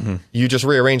length. Mm-hmm. You just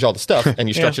rearrange all the stuff and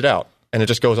you stretch it out, and it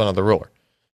just goes on the ruler.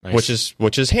 Nice.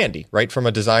 Which is handy, right? From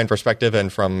a design perspective,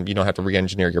 and from you don't have to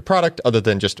re-engineer your product other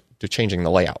than just to changing the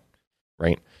layout,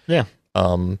 right? Yeah.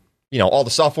 All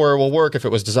the software will work if it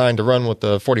was designed to run with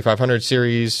the 4500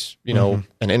 series, an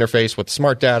interface with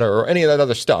smart data or any of that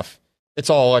other stuff. It's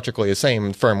all electrically the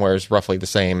same. Firmware is roughly the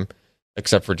same,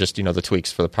 except for just, the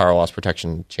tweaks for the power loss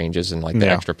protection changes and like the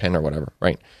extra pin or whatever,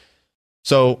 right?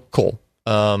 So cool.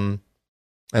 And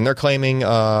they're claiming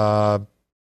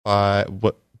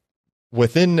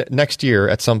within next year,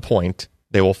 at some point,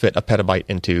 they will fit a petabyte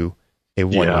into a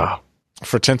 1 year.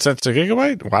 For 10 cents a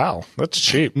gigabyte? Wow, that's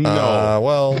cheap. No.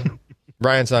 Well,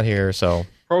 Ryan's not here, so.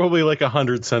 Probably like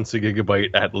 100 cents a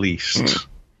gigabyte at least.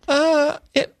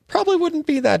 It probably wouldn't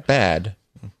be that bad.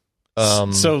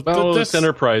 This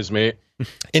enterprise, mate.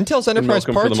 Intel's enterprise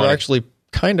parts are actually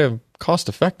kind of cost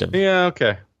effective. Yeah,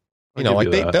 okay.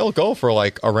 They'll go for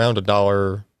like around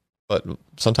 $1, but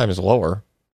sometimes lower.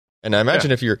 And I imagine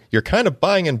if you're kind of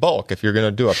buying in bulk, if you're going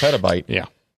to do a petabyte,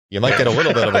 you might get a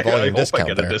little bit of a volume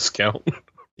discount. I get a discount.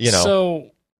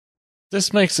 So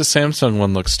this makes the Samsung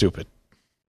one look stupid.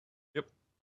 Yep.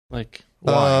 Like,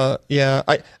 why?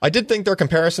 I did think their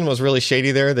comparison was really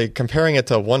shady there. They comparing it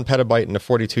to 1 petabyte and a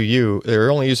 42U. They're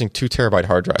only using 2 terabyte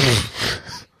hard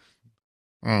drives.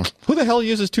 Who the hell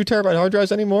uses 2 terabyte hard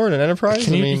drives anymore in an enterprise?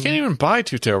 You can't even buy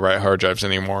 2 terabyte hard drives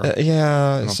anymore.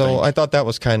 I thought that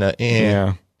was kind of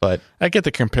but I get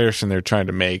the comparison they're trying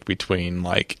to make between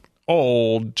like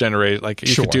old generation, like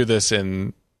you could do this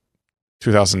in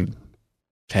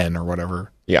 2010 or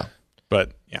whatever. Yeah, but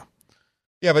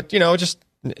just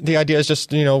the idea is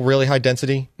just really high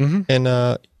density,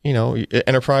 and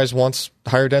enterprise wants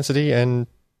higher density, and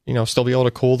still be able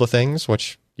to cool the things,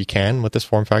 which you can with this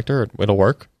form factor. It'll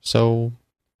work. So.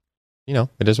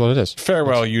 It is what it is.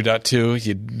 Farewell, U.2.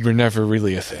 You were never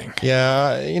really a thing.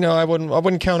 Yeah, I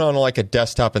wouldn't count on like a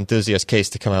desktop enthusiast case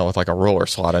to come out with like a roller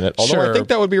slot in it. Although I think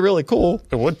that would be really cool.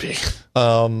 It would be.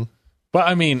 But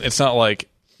I mean, it's not like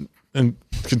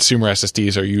consumer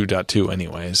SSDs are U.2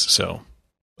 anyways. So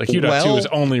like U.2 is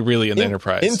only really in the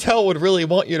enterprise. Intel would really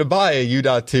want you to buy a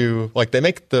U.2. Like they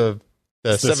make the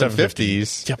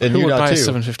 750s. Yeah, but who would buy a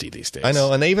 750 these days? I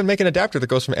know, and they even make an adapter that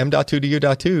goes from M.2 to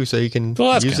U.2, so you can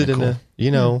use it in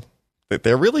cool.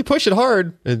 They're really pushing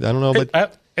hard. I don't know,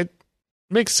 but it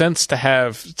makes sense to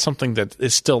have something that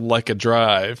is still like a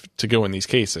drive to go in these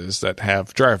cases that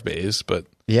have drive bays, but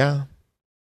yeah,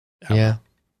 I'm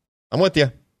with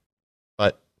you.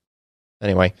 But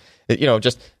anyway,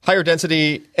 just higher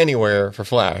density anywhere for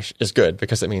Flash is good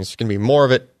because it means there's going to be more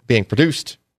of it being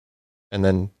produced, and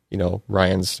then.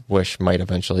 Ryan's wish might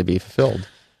eventually be fulfilled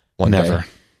one day.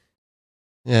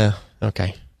 Yeah,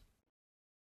 okay.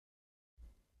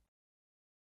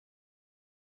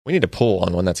 We need a poll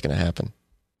on when that's going to happen.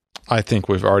 I think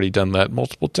we've already done that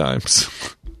multiple times.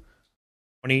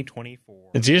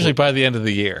 2024. It's usually by the end of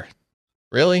the year.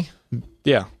 Really?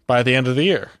 Yeah, by the end of the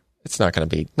year. It's not going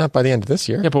to be. Not by the end of this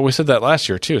year. Yeah, but we said that last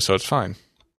year too, so it's fine.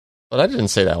 But I didn't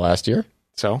say that last year.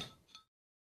 So?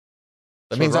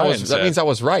 That means I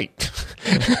was right.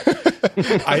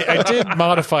 I did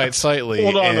modify it slightly.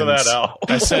 Hold on to that, Al.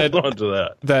 I said hold on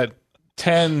to that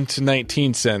 10 to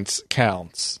 19 cents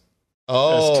counts.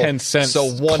 Oh, 10 cents.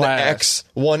 So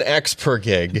 1x per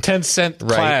gig. 10 cent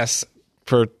class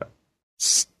per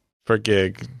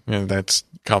gig. Yeah, that's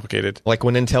complicated. Like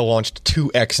when Intel launched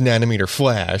 2x nanometer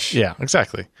flash. Yeah,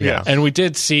 exactly. Yeah. And we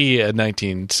did see a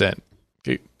 19 cent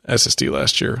SSD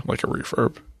last year, like a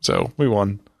refurb. So we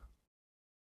won.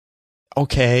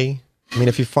 Okay. I mean,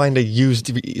 if you find a used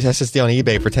SSD on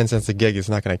eBay for 10 cents a gig, it's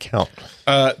not going to count.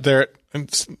 There,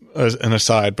 an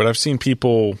aside, but I've seen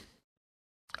people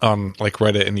on like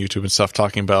Reddit and YouTube and stuff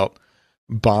talking about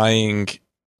buying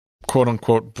quote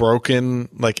unquote broken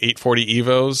like 840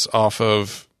 Evos off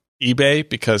of eBay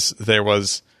because there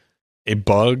was a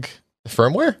bug.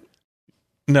 Firmware?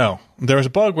 No, there was a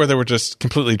bug where they were just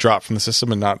completely dropped from the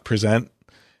system and not present.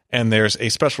 And there's a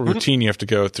special routine you have to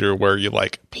go through where you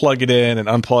like plug it in and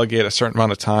unplug it a certain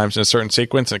amount of times in a certain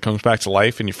sequence, and it comes back to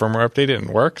life, and you firmware update it and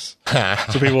it works.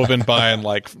 So people have been buying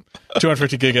like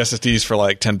 250 gig SSDs for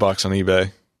like $10 on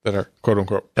eBay that are quote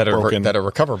unquote broken. That are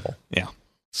recoverable. Yeah,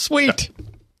 sweet. Yeah.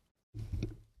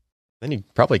 Then you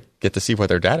probably get to see what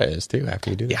their data is too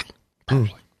after you do that. Yeah,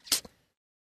 probably.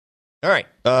 All right.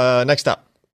 Next up.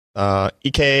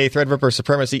 EK Threadripper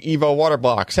Supremacy Evo water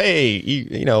blocks. Hey,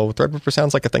 Threadripper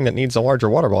sounds like a thing that needs a larger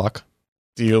water block.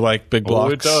 Do you like big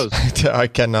blocks? Oh, it does. I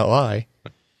cannot lie.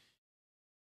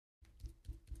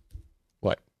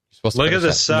 What? Look at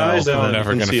the size. No, I'm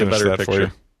never going to finish that picture for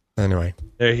you. Anyway,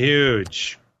 they're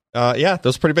huge. Yeah,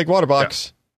 those pretty big water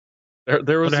box. Yeah.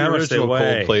 There was the original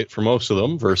cold plate for most of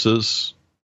them versus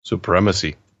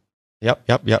Supremacy.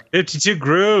 Yep. 52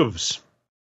 grooves.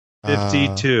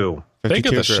 52. Think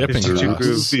of the shipping 52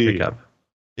 grooves pickup.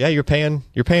 Yeah, you're paying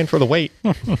for the weight.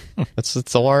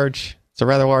 It's a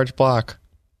rather large block.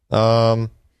 That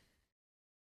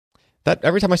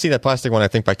every time I see that plastic one, I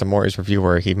think back to Maury's review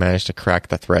where he managed to crack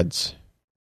the threads.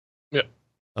 Yeah.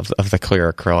 Of the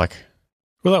clear acrylic.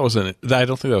 Well, that wasn't. I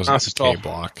don't think that was a K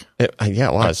block. It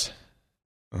was.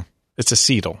 It's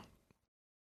acetyl.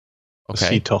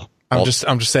 Okay. Acetyl. I'm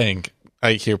just saying.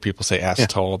 I hear people say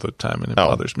acetyl all the time, and it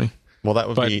bothers me. Well, that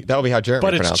would be how Jeremy.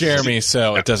 But it's Jeremy,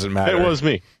 so it doesn't matter. It was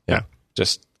me. Yeah.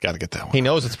 Just got to get that one. He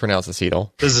knows it's pronounced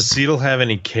acetyl. Does acetyl have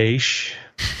any cache?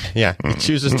 Yeah, he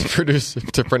chooses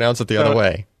to pronounce it the other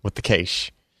way with the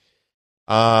cache.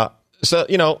 So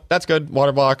that's good.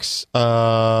 Water box.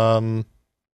 Yeah,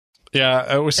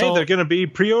 they're going to be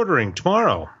pre-ordering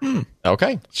tomorrow.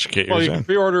 Okay. Well, you can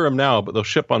pre-order them now, but they'll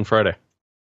ship on Friday.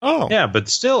 Oh, yeah, but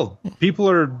still, people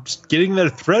are getting their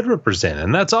Threadrippers in,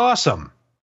 and that's awesome.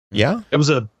 Yeah, it was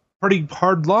a pretty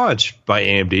hard launch by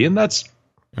AMD, and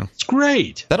it's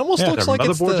great. That almost looks like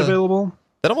motherboards available.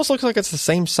 That almost looks like it's the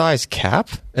same size cap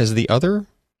as the other.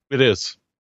 It is.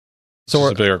 So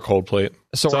it's a bigger cold plate.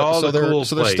 So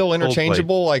they're still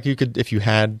interchangeable. Like you could, if you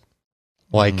had,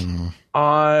 like.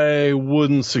 I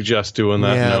wouldn't suggest doing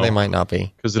that. Yeah, they might not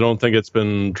be because I don't think it's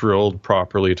been drilled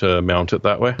properly to mount it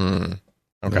that way.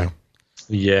 Okay.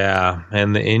 Yeah,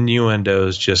 and the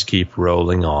innuendos just keep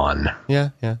rolling on. Yeah.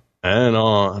 And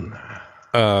on.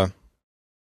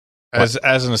 As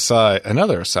an aside,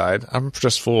 another aside, I'm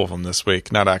just full of them this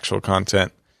week, not actual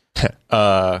content.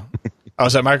 I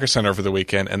was at Micro Center over the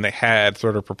weekend, and they had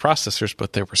Threadripper processors,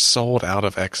 but they were sold out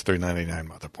of X399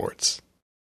 motherboards,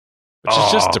 which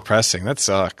is just depressing. That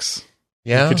sucks.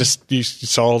 Yeah, you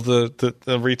saw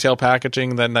the retail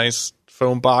packaging, that nice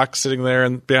foam box sitting there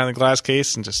and behind the glass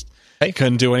case, and just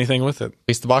couldn't do anything with it. At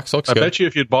least the box looks good. I bet you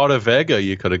if you'd bought a Vega,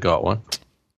 you could have got one.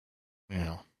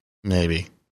 Yeah, maybe.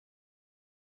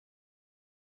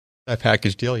 That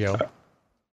package deal, yo.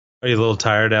 Are you a little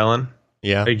tired, Alan?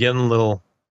 Yeah. Are you getting a little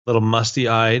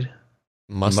musty-eyed?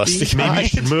 Musty-eyed? Maybe you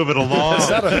should move it along. Is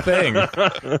that a thing?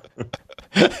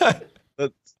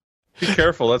 Be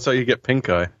careful. That's how you get pink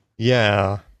eye.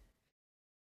 Yeah.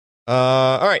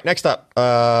 All right, next up.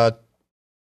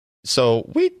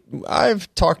 So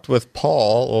I've talked with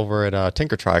Paul over at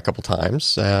TinkerTry a couple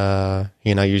times. He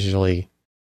and I usually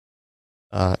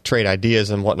trade ideas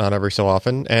and whatnot every so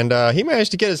often, and he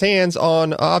managed to get his hands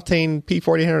on Optane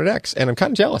P4000X, and I'm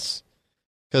kind of jealous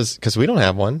because we don't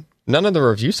have one. None of the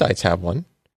review sites have one.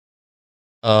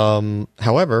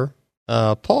 However,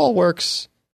 Paul works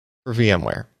for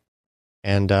VMware,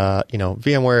 and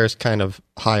VMware is kind of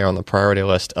high on the priority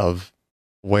list of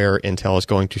where Intel is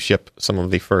going to ship some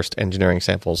of the first engineering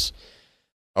samples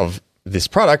of this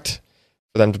product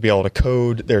for them to be able to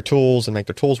code their tools and make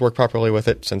their tools work properly with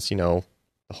it, since the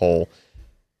whole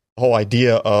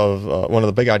idea of one of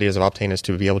the big ideas of Optane is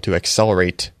to be able to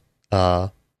accelerate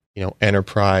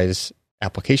enterprise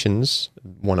applications,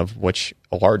 a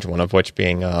large one of which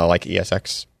being like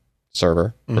ESX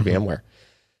server for VMware.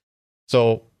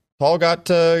 So Paul got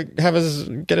to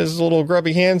get his little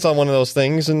grubby hands on one of those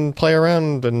things and play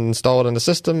around and install it in the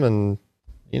system, and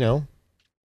he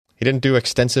didn't do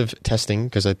extensive testing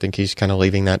because I think he's kind of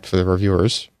leaving that for the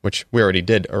reviewers, which we already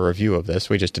did a review of this.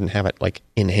 We just didn't have it like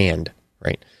in hand,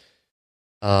 right?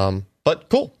 But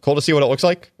cool to see what it looks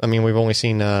like. I mean, we've only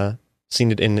seen it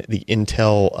in the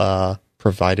Intel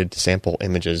provided sample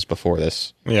images before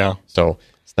this. Yeah. So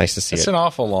it's nice to see It's an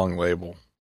awful long label.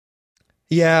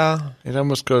 Yeah. It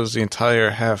almost goes the entire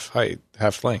half height,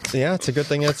 half length. Yeah, it's a good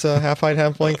thing it's a half height,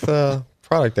 half length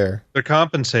product there. They're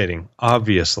compensating,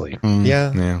 obviously.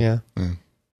 Yeah.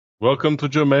 Welcome to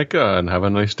Jamaica and have a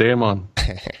nice day, man.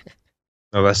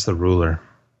 Oh, that's the ruler.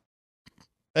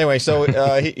 Anyway, so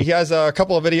he has a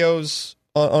couple of videos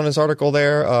on his article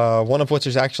there, one of which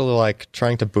is actually like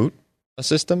trying to boot a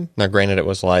system. Now, granted, it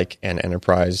was like an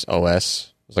enterprise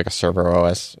OS. It was like a server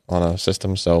OS on a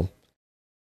system, so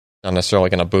not necessarily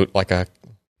going to boot like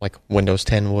Windows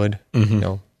 10 would,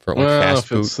 for fast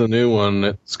boot. If it's the new one,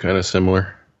 it's kind of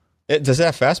similar. Does it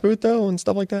have fast boot, though, and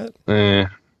stuff like that?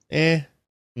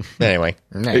 Anyway.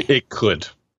 It could.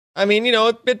 I mean,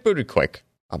 it booted quick,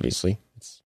 obviously.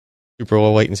 It's super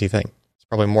low latency thing. It's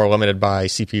probably more limited by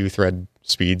CPU thread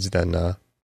speeds than the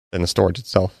storage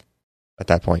itself at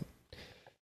that point.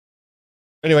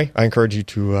 Anyway, I encourage you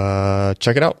to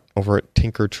check it out over at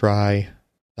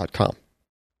tinkertry.com.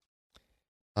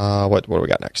 What do we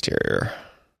got next here?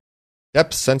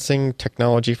 Depth sensing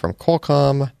technology from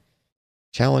Qualcomm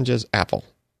challenges Apple.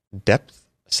 Depth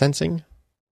sensing?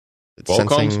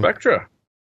 Qualcomm Spectra.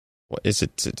 What is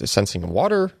it? Is it sensing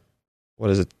water? What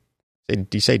is it? Do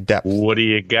you say depth? What do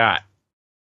you got?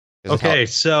 Okay,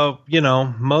 so,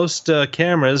 most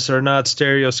cameras are not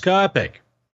stereoscopic.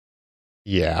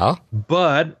 Yeah.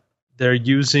 But they're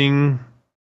using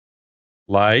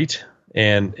light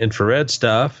and infrared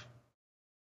stuff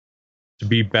to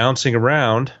be bouncing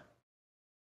around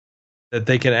that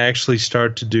they can actually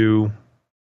start to do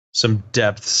some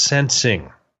depth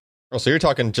sensing. Oh, so you're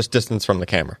talking just distance from the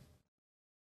camera.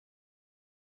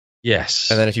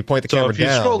 Yes. And then if you point the camera down... So if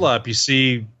you scroll up, you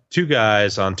see two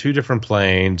guys on two different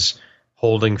planes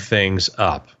holding things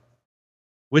up.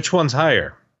 Which one's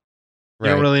higher? You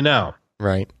don't really know.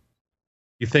 Right.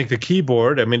 You think the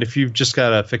keyboard, if you've just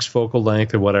got a fixed focal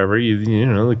length or whatever,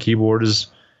 the keyboard is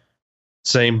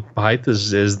same height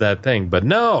as that thing. But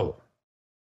no.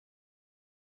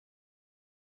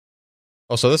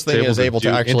 Oh, so this thing is able to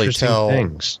actually tell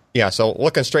things. Yeah, so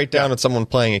looking straight down at someone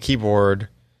playing a keyboard,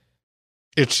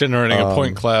 it's generating a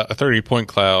 30-point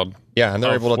cloud. Yeah, and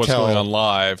they're able to tell what's going on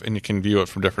live, and you can view it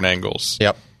from different angles.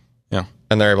 Yep. Yeah,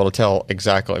 and they're able to tell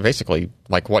basically,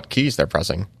 like what keys they're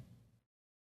pressing.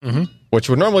 Mm-hmm. Which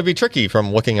would normally be tricky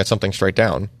from looking at something straight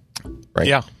down. Right?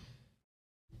 Yeah.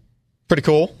 Pretty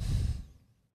cool.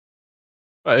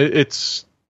 It's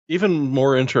even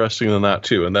more interesting than that,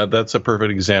 too, and that's a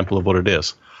perfect example of what it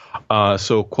is.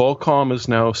 So Qualcomm is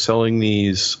now selling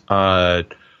these as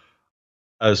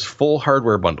full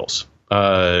hardware bundles.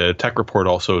 Tech Report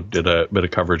also did a bit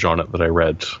of coverage on it that I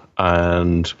read.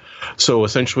 And so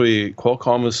essentially,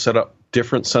 Qualcomm has set up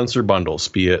different sensor bundles,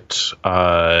 be it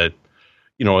a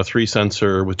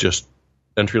 3-sensor with just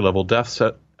entry-level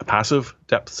passive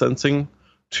depth sensing,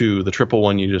 to the triple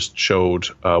one you just showed,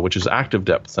 which is active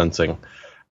depth sensing.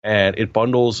 And it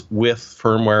bundles with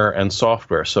firmware and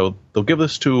software. So they'll give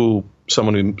this to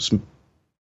someone who's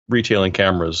retailing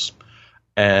cameras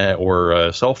or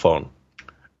a cell phone.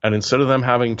 And instead of them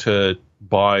having to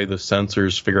buy the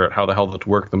sensors, figure out how the hell to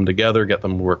work them together, get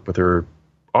them to work with their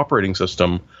operating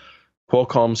system,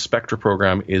 Qualcomm's Spectra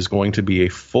program is going to be a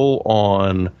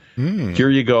full-on, here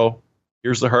you go,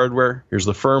 here's the hardware, here's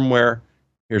the firmware,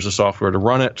 here's the software to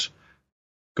run it,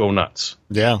 go nuts.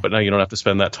 Yeah. But now you don't have to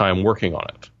spend that time working on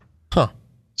it. Huh.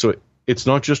 So it's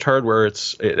not just hardware,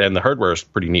 and the hardware is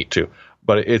pretty neat too,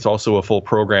 but it's also a full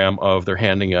program of they're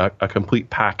handing a complete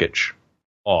package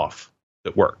off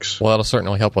that works. Well, that'll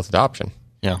certainly help with adoption.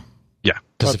 Yeah. Yeah.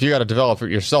 Because if you got to develop it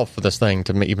yourself for this thing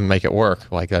to even make it work,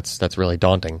 that's really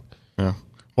daunting. Yeah.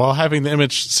 While having the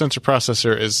image sensor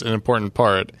processor is an important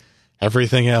part,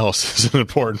 everything else is an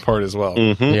important part as well.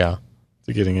 Mm-hmm. Yeah.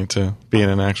 To getting into being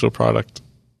an actual product.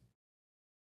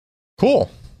 Cool.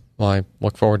 Well, I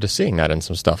look forward to seeing that in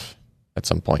some stuff at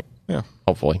some point. Yeah.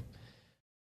 Hopefully.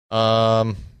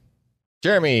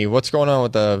 Jeremy, what's going on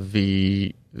with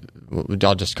the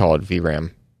I'll just call it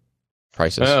VRAM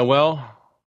prices? Well,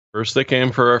 first they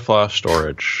came for our flash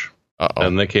storage. Uh-oh.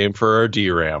 Then they came for our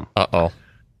DRAM. Uh-oh.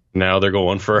 Now they're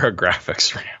going for our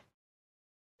graphics RAM.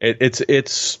 It's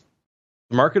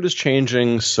the market is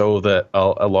changing so that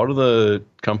a lot of the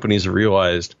companies have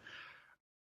realized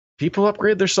people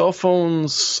upgrade their cell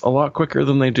phones a lot quicker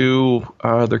than they do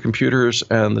their computers,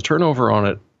 and the turnover on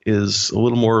it is a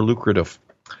little more lucrative.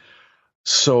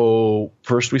 So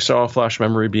first we saw flash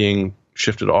memory being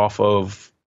shifted off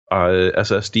of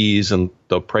SSDs and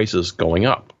the prices going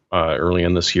up early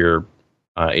in this year,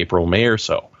 April, May or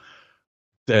so.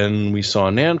 Then we saw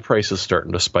NAND prices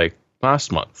starting to spike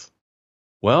last month.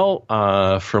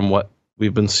 Well, from what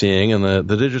we've been seeing, and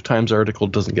the Digitimes article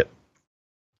doesn't get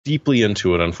deeply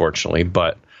into it, unfortunately,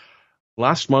 but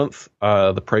last month,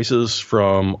 the prices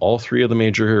from all three of the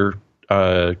major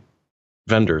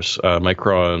vendors,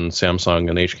 Micron, Samsung,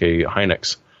 and HK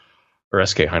Hynix, or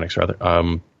SK Hynix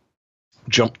rather,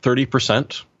 jumped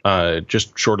 30%,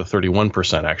 just short of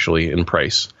 31% actually in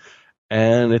price.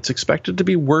 And it's expected to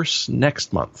be worse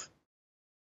next month.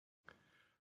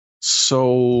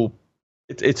 So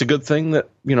it's a good thing that,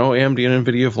 AMD and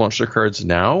NVIDIA have launched their cards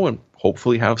now and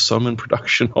hopefully have some in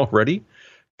production already,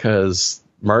 because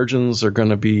margins are going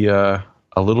to be a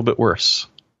little bit worse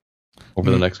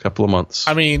over the next couple of months.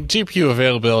 GPU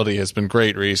availability has been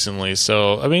great recently,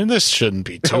 so, this shouldn't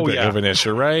be too big of an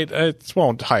issue, right? It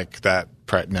won't hike that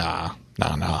price. Nah.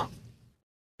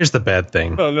 Here's the bad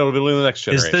thing. Oh, no, it'll be the next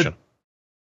generation.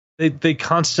 They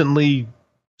constantly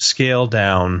scale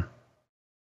down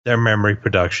their memory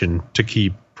production to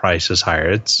keep prices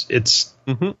higher. It's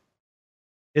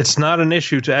not an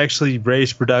issue to actually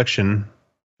raise production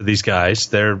for these guys.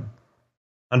 They're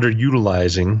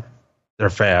underutilizing their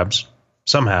fabs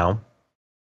somehow.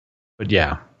 But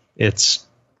yeah, it's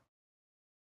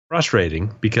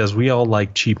frustrating because we all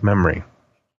like cheap memory.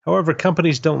 However,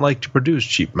 companies don't like to produce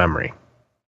cheap memory.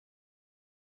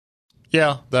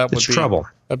 Yeah, that would be trouble.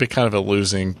 That'd be kind of a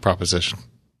losing proposition.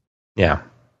 Yeah.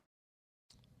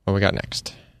 What we got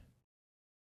next?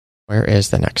 Where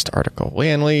is the next article?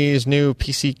 Lian Li's new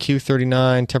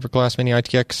PCQ39 tempered glass mini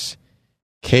ITX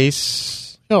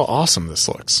case. Oh, awesome this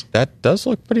looks. That does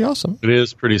look pretty awesome. It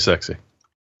is pretty sexy.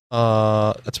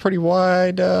 That's pretty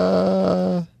wide.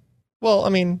 Well, I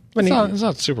mean, it's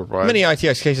not super wide. Mini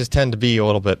ITX cases tend to be a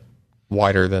little bit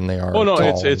wider than they are. Oh, no,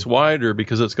 it's wider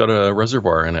because it's got a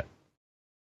reservoir in it.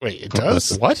 Wait, it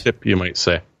does? What? Tip, you might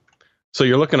say. So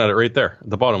you're looking at it right there,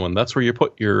 the bottom one. That's where you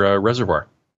put your reservoir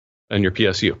and your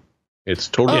PSU. It's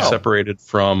totally separated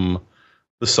from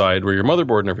the side where your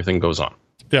motherboard and everything goes on.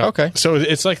 Yeah. Okay. So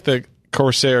it's like the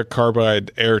Corsair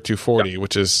Carbide Air 240,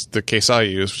 which is the case I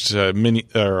use, which is a mini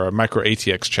or a micro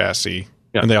ATX chassis.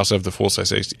 Yeah. And they also have the full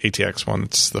size ATX one.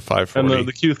 It's the 540. And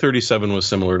the Q37 was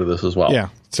similar to this as well. Yeah.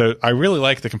 So I really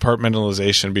like the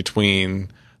compartmentalization between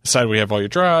the side where you have all your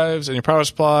drives and your power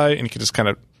supply, and you can just kind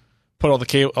of put all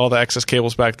the excess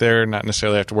cables back there, not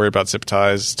necessarily have to worry about zip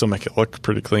ties, still make it look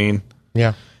pretty clean.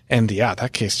 Yeah. And yeah,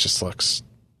 that case just looks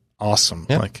awesome.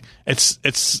 Yeah. Like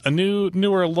it's a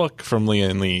newer look from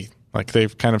Lian Li. Like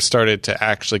they've kind of started to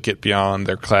actually get beyond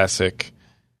their classic,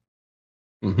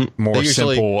 more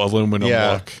simple aluminum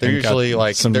look. They're usually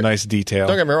like some nice detail.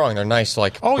 Don't get me wrong; they're nice,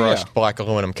 like brushed black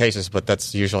aluminum cases, but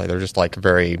that's usually they're just like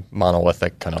very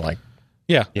monolithic, kind of like.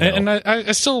 Yeah, and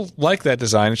I still like that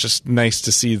design. It's just nice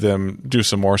to see them do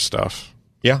some more stuff.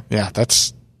 Yeah,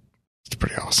 that's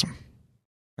pretty awesome.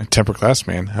 And tempered glass,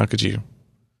 man, how could you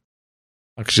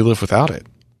live without it?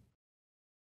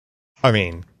 I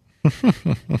mean,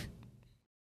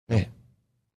 yeah.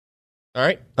 All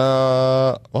right.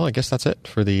 Well, I guess that's it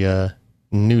for the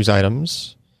news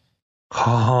items.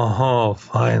 Oh,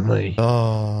 finally!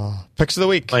 Picks of the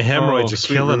week. My hemorrhoids are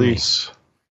killing me.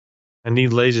 I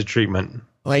need laser treatment.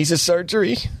 Laser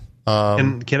surgery.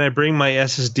 Can I bring my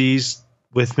SSDs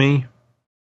with me?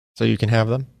 So you can have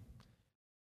them?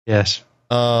 Yes.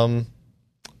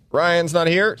 Ryan's not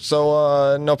here,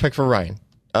 so no pick for Ryan.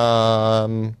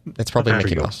 It's probably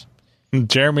Mickey Mouse.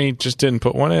 Jeremy just didn't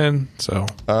put one in, so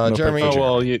no Jeremy. Oh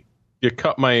well, you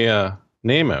cut my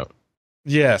name out.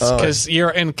 Yes, because you're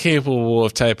incapable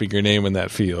of typing your name in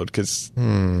that field. Because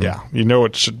you know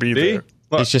it should be there.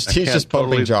 Look, he's just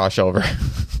bumping Josh over.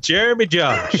 Jeremy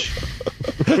Josh.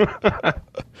 He's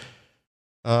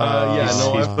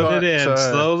put it in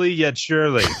slowly yet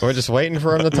surely. We're just waiting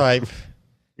for him to type.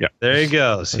 Yeah, there he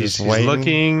goes. He's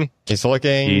looking. He's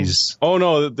looking. Oh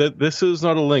no, this is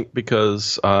not a link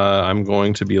because I'm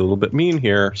going to be a little bit mean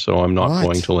here, so I'm not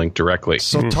going to link directly.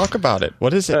 So talk about it.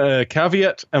 What is it?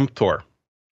 Caveat emptor.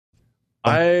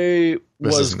 I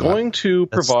was going to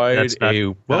provide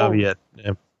a caveat.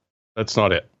 That's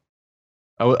not it.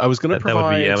 I was going to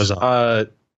provide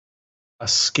a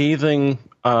scathing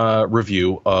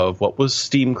review of what was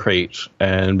Steam Crate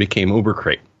and became Uber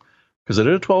Crate. Because I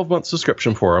did a 12-month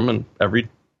subscription for them, and every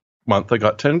month I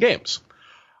got 10 games.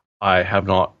 I have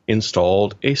not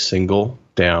installed a single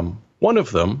damn one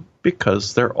of them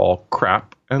because they're all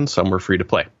crap and some were free to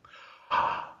play.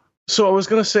 So I was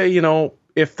going to say,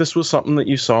 if this was something that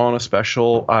you saw on a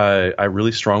special, I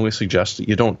really strongly suggest that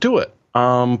you don't do it.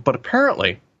 But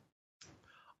apparently,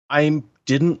 I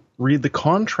didn't read the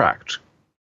contract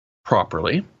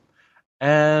properly,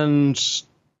 and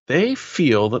they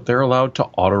feel that they're allowed to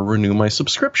auto-renew my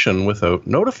subscription without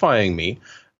notifying me,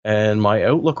 and my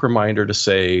Outlook reminder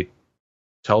to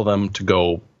tell them to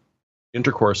go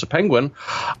Intercourse a Penguin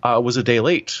was a day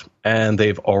late, and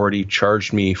they've already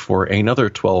charged me for another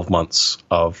 12 months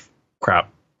of crap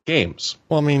games.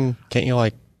 Well, I mean, can't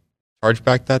you, charge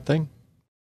back that thing?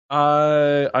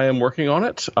 I am working on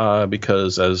it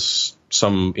because, as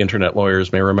some internet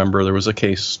lawyers may remember, there was a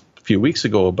case a few weeks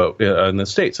ago about in the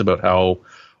States about how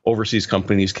overseas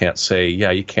companies can't say,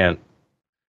 you can't.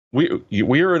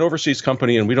 We are an overseas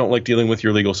company and we don't like dealing with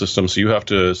your legal system, so you have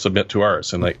to submit to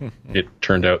ours. And it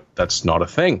turned out that's not a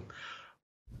thing.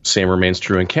 Same remains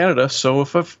true in Canada. So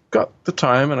if I've got the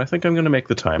time, and I think I'm going to make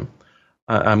the time,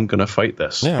 I'm going to fight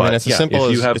this. Yeah, but it's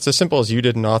as simple as you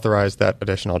didn't authorize that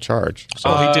additional charge.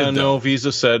 So he did. No,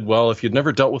 Visa said, well, if you'd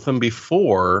never dealt with them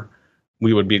before,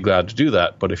 we would be glad to do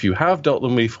that. But if you have dealt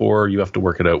with them before, you have to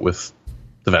work it out with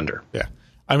the vendor. Yeah.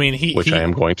 I mean, I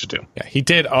am going to do. Yeah, he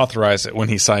did authorize it when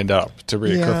he signed up to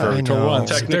reoccur to run.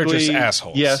 Technically, they're just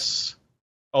assholes. Yes,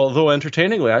 Although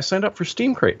entertainingly, I signed up for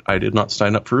Steam Crate. I did not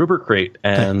sign up for Uber Crate,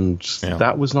 and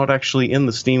that was not actually in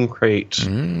the Steam Crate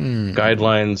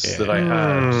guidelines that I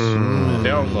had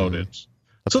downloaded.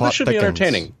 So this should be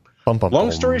entertaining.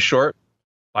 Long story short,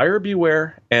 buyer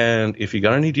beware, and if you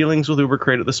got any dealings with Uber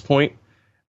Crate at this point,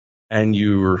 and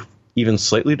you're even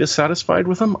slightly dissatisfied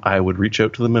with them, I would reach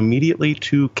out to them immediately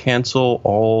to cancel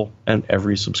all and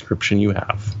every subscription you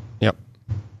have. Yep.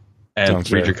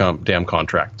 And read your damn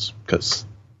contracts, because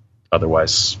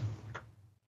otherwise...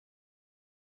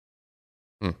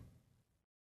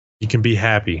 You can be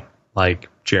happy, like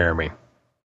Jeremy.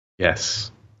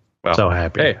 Yes. Well, so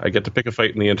happy. Hey, I get to pick a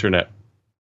fight in the internet.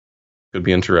 Could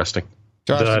be interesting.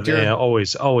 Josh,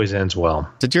 always ends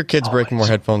well. Did your kids break more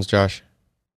headphones, Josh?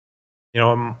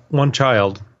 One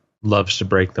child loves to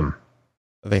break them.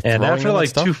 And after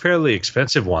like two fairly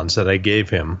expensive ones that I gave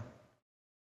him,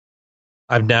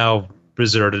 I've now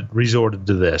resorted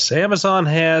to this. Amazon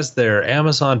has their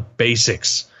Amazon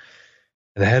Basics.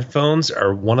 The headphones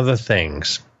are one of the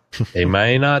things. They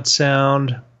may not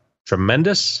sound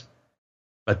tremendous,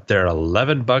 but they're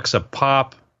 $11 a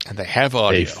pop. And they have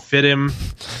audio. They fit him,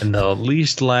 and they'll at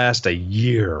least last a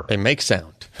year. They make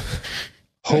sound.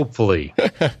 Hopefully.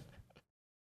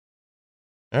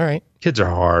 All right. Kids are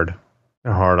hard.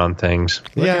 They're hard on things.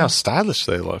 Look at how stylish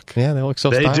they look. Yeah, they look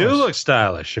so stylish. They do look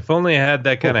stylish. If only I had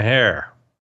that kind of hair.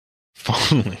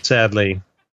 Sadly,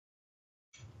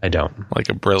 I don't. Like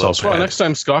a Brillo. Well, next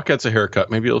time Scott gets a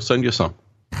haircut, maybe he'll send you some.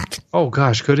 Oh,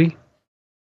 gosh, could he?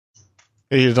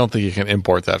 You don't think you can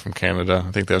import that from Canada?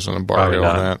 I think there's an embargo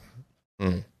on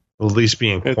that. We'll at least be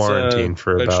in quarantine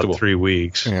for about 3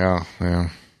 weeks. Yeah.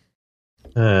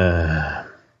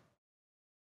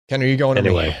 Ken, are you going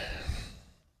anyway?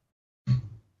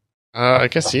 I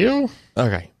guess you.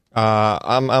 Okay.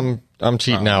 I'm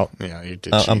cheating out. Yeah, you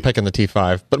did. I'm picking the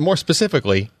T5, but more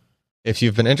specifically, if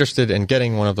you've been interested in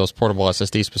getting one of those portable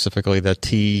SSDs, specifically the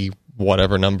T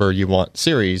whatever number you want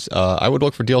series, I would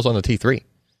look for deals on the T3.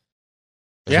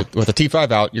 Yeah. With the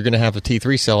T5 out, you're going to have the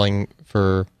T3 selling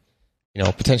for,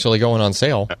 potentially going on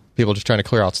sale. People just trying to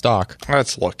clear out stock.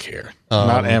 Let's look here.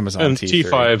 Not Amazon. And T3.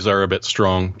 T5s are a bit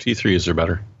strong. T3s are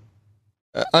better.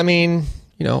 I mean,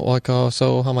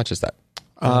 so how much is that?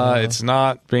 It's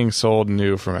not being sold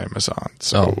new from Amazon.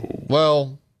 So,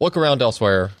 well, look around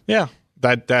elsewhere. Yeah,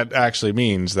 that actually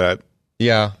means that.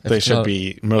 Yeah, they should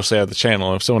be mostly out of the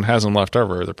channel. If someone has them left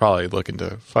over, they're probably looking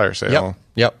to fire sale.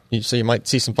 Yep. So you might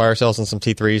see some fire sales and some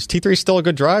T3s. T3 is still a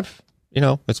good drive.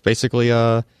 It's basically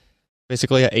a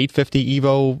 850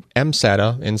 Evo M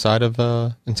SATA inside of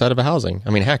a housing.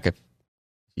 I mean, heck,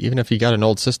 even if you got an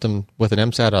old system with an M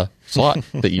SATA slot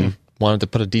that you wanted to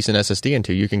put a decent SSD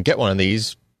into, you can get one of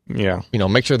these. Yeah.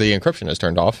 Make sure the encryption is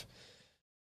turned off,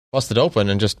 bust it open,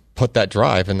 and just put that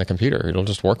drive in the computer. It'll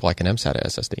just work like an M SATA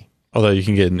SSD. Although you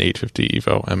can get an 850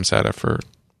 Evo M SATA for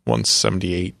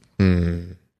 $178.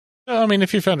 I mean,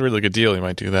 if you found a really good deal, you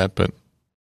might do that. But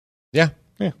yeah,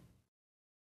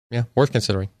 worth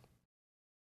considering.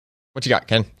 What you got,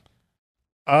 Ken?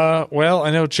 Well,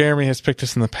 I know Jeremy has picked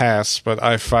this in the past, but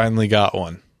I finally got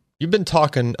one. You've been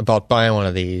talking about buying one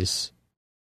of these,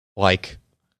 like,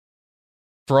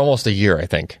 for almost a year, I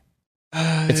think.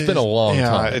 It's been a long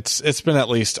time. It's been at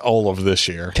least all of this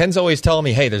year. Ken's always telling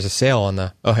me, hey, there's a sale on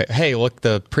the... Oh, hey, look,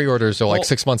 the pre-orders are like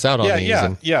 6 months out on these.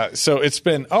 Yeah. So it's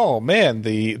been, oh, man,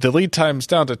 the lead time's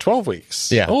down to 12 weeks.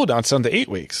 Yeah. Oh, now it's down to 8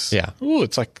 weeks. Yeah. Oh,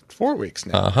 it's like 4 weeks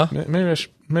now. Uh-huh.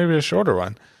 Maybe a shorter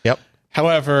one. Yep.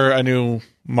 However, I knew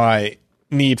my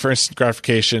need for instant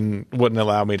gratification wouldn't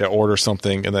allow me to order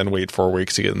something and then wait 4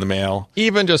 weeks to get in the mail.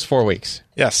 Even just 4 weeks.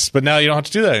 Yes, but now you don't have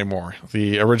to do that anymore.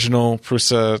 The original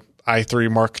Prusa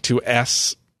i3 Mark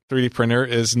IIs 3D printer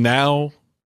is now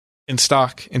in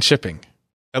stock and shipping,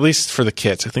 at least for the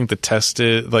kits. I think the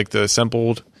tested, like the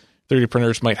assembled 3D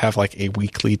printers might have like a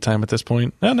week lead time at this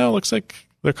point. No, it looks like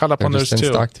they're caught up on those too.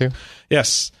 In stock too?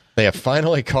 Yes. They have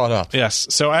finally caught up. Yes.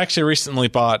 So I actually recently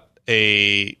bought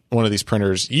one of these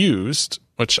printers used,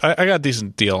 which I got a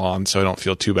decent deal on, so I don't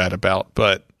feel too bad about,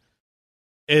 but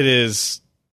it is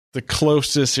the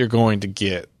closest you're going to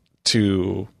get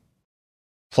to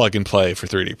plug and play for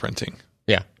 3D printing.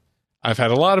 Yeah. I've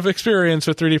had a lot of experience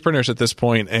with 3D printers at this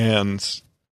point, and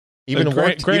even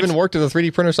worked at a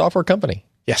 3D printer software company.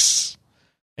 Yes.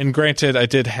 And granted, I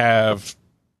did have...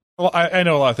 Well, I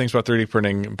know a lot of things about 3D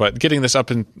printing, but getting this up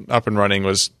and running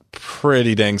was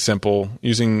pretty dang simple.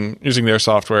 Using their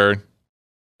software,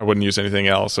 I wouldn't use anything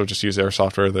else. So just use their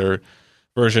software, their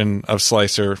version of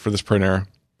Slicer for this printer.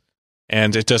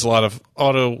 And it does a lot of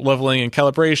auto leveling and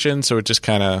calibration, so it just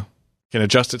kind of can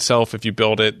adjust itself if you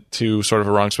build it to sort of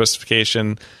a wrong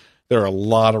specification. There are a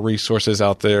lot of resources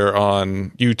out there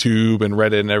on YouTube and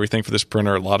Reddit and everything for this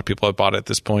printer. A lot of people have bought it at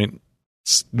this point.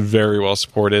 It's very well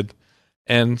supported.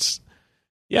 And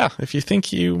yeah, if you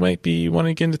think you might be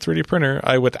wanting to get into 3D printer,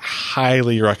 I would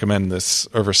highly recommend this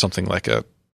over something like a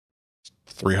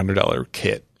 $300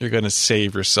 kit. You're going to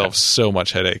save yourself so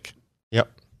much headache.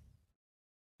 Yep.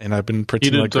 And I've been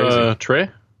printing like crazy. Tray?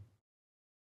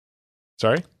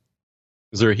 Sorry?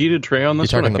 Is there a heated tray on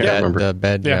this one? I can't remember. The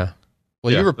bed, yeah.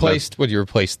 Well, you replaced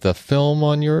the film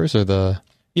on yours or the?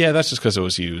 Yeah, that's just because it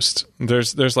was used.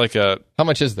 There's like a. How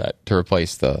much is that to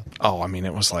replace the? Oh, I mean,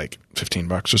 it was like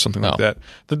 $15 or something like that.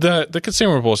 The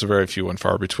consumables are very few and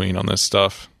far between on this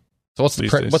stuff. So what's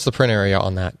the print area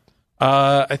on that?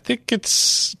 I think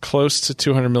it's close to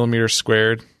 200 millimeters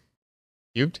squared.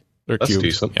 Cubed? Or That's cubed.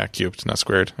 Decent. Yeah, cubed, not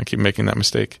squared. I keep making that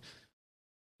mistake.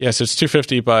 Yeah, so it's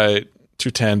 250 by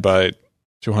 210 by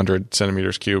 200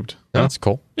 centimeters cubed. Oh, that's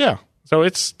cool. Yeah, so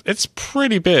it's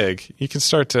pretty big. You can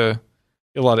start to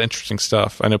get a lot of interesting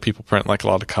stuff. I know people print like a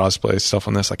lot of cosplay stuff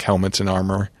on this, like helmets and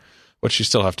armor, which you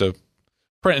still have to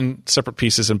print in separate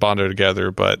pieces and bond it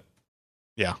together, but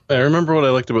yeah. I remember what I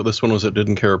liked about this one was it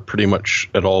didn't care pretty much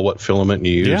at all what filament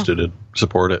you used. It did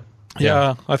support it.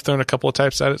 Yeah, I've thrown a couple of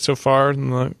types at it so far in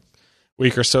the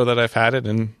week or so that I've had it,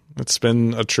 and it's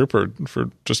been a trooper for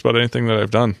just about anything that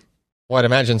I've done. Well, I'd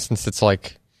imagine since it's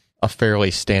like a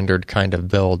fairly standard kind of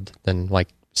build, then like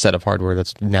set of hardware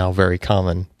that's now very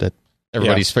common, that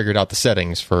everybody's figured out the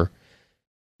settings for.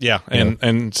 Yeah,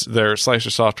 and their Slicer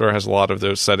software has a lot of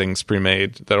those settings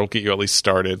pre-made that'll get you at least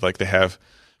started. Like they have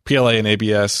PLA and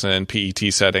ABS and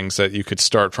PET settings that you could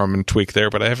start from and tweak there,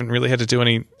 but I haven't really had to do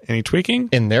any tweaking.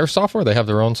 In their software, they have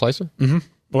their own slicer? Mm-hmm.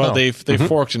 Well, they've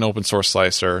forked an open source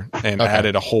slicer and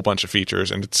added a whole bunch of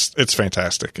features, and it's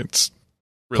fantastic. It's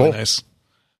really nice.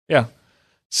 Yeah.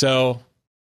 So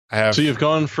you've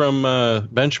gone from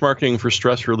benchmarking for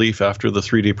stress relief after the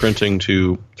 3D printing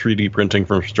to 3D printing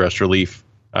for stress relief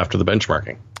after the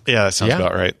benchmarking. Yeah, that sounds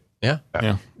about right. Yeah.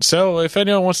 So if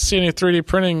anyone wants to see any 3D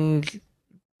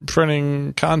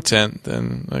printing content,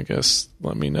 then I guess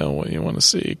let me know what you want to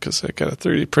see, because I got a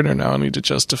 3D printer now I need to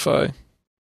justify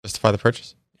the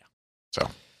purchase. Yeah. So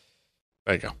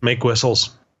there you go. Make whistles.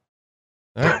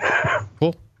 All right.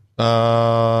 Cool.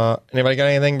 Anybody got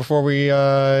anything before we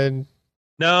No,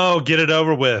 get it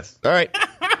over with. All right.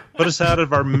 Put us out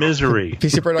of our misery.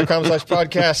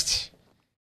 PCPer.com/podcast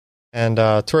and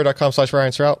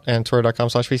Twitter.com/RyanStrout and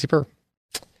Twitter.com/PCPer.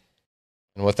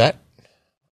 And with that,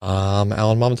 I'm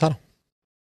Alan Momentano.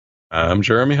 I'm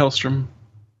Jeremy Hellstrom.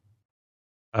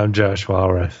 I'm Josh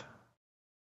Walrath.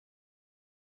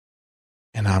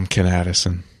 And I'm Ken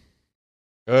Addison.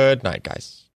 Good night,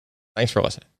 guys. Thanks for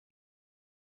listening.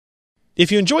 If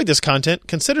you enjoyed this content,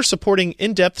 consider supporting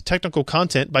in-depth technical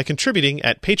content by contributing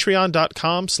at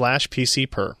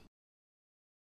patreon.com/PCPer.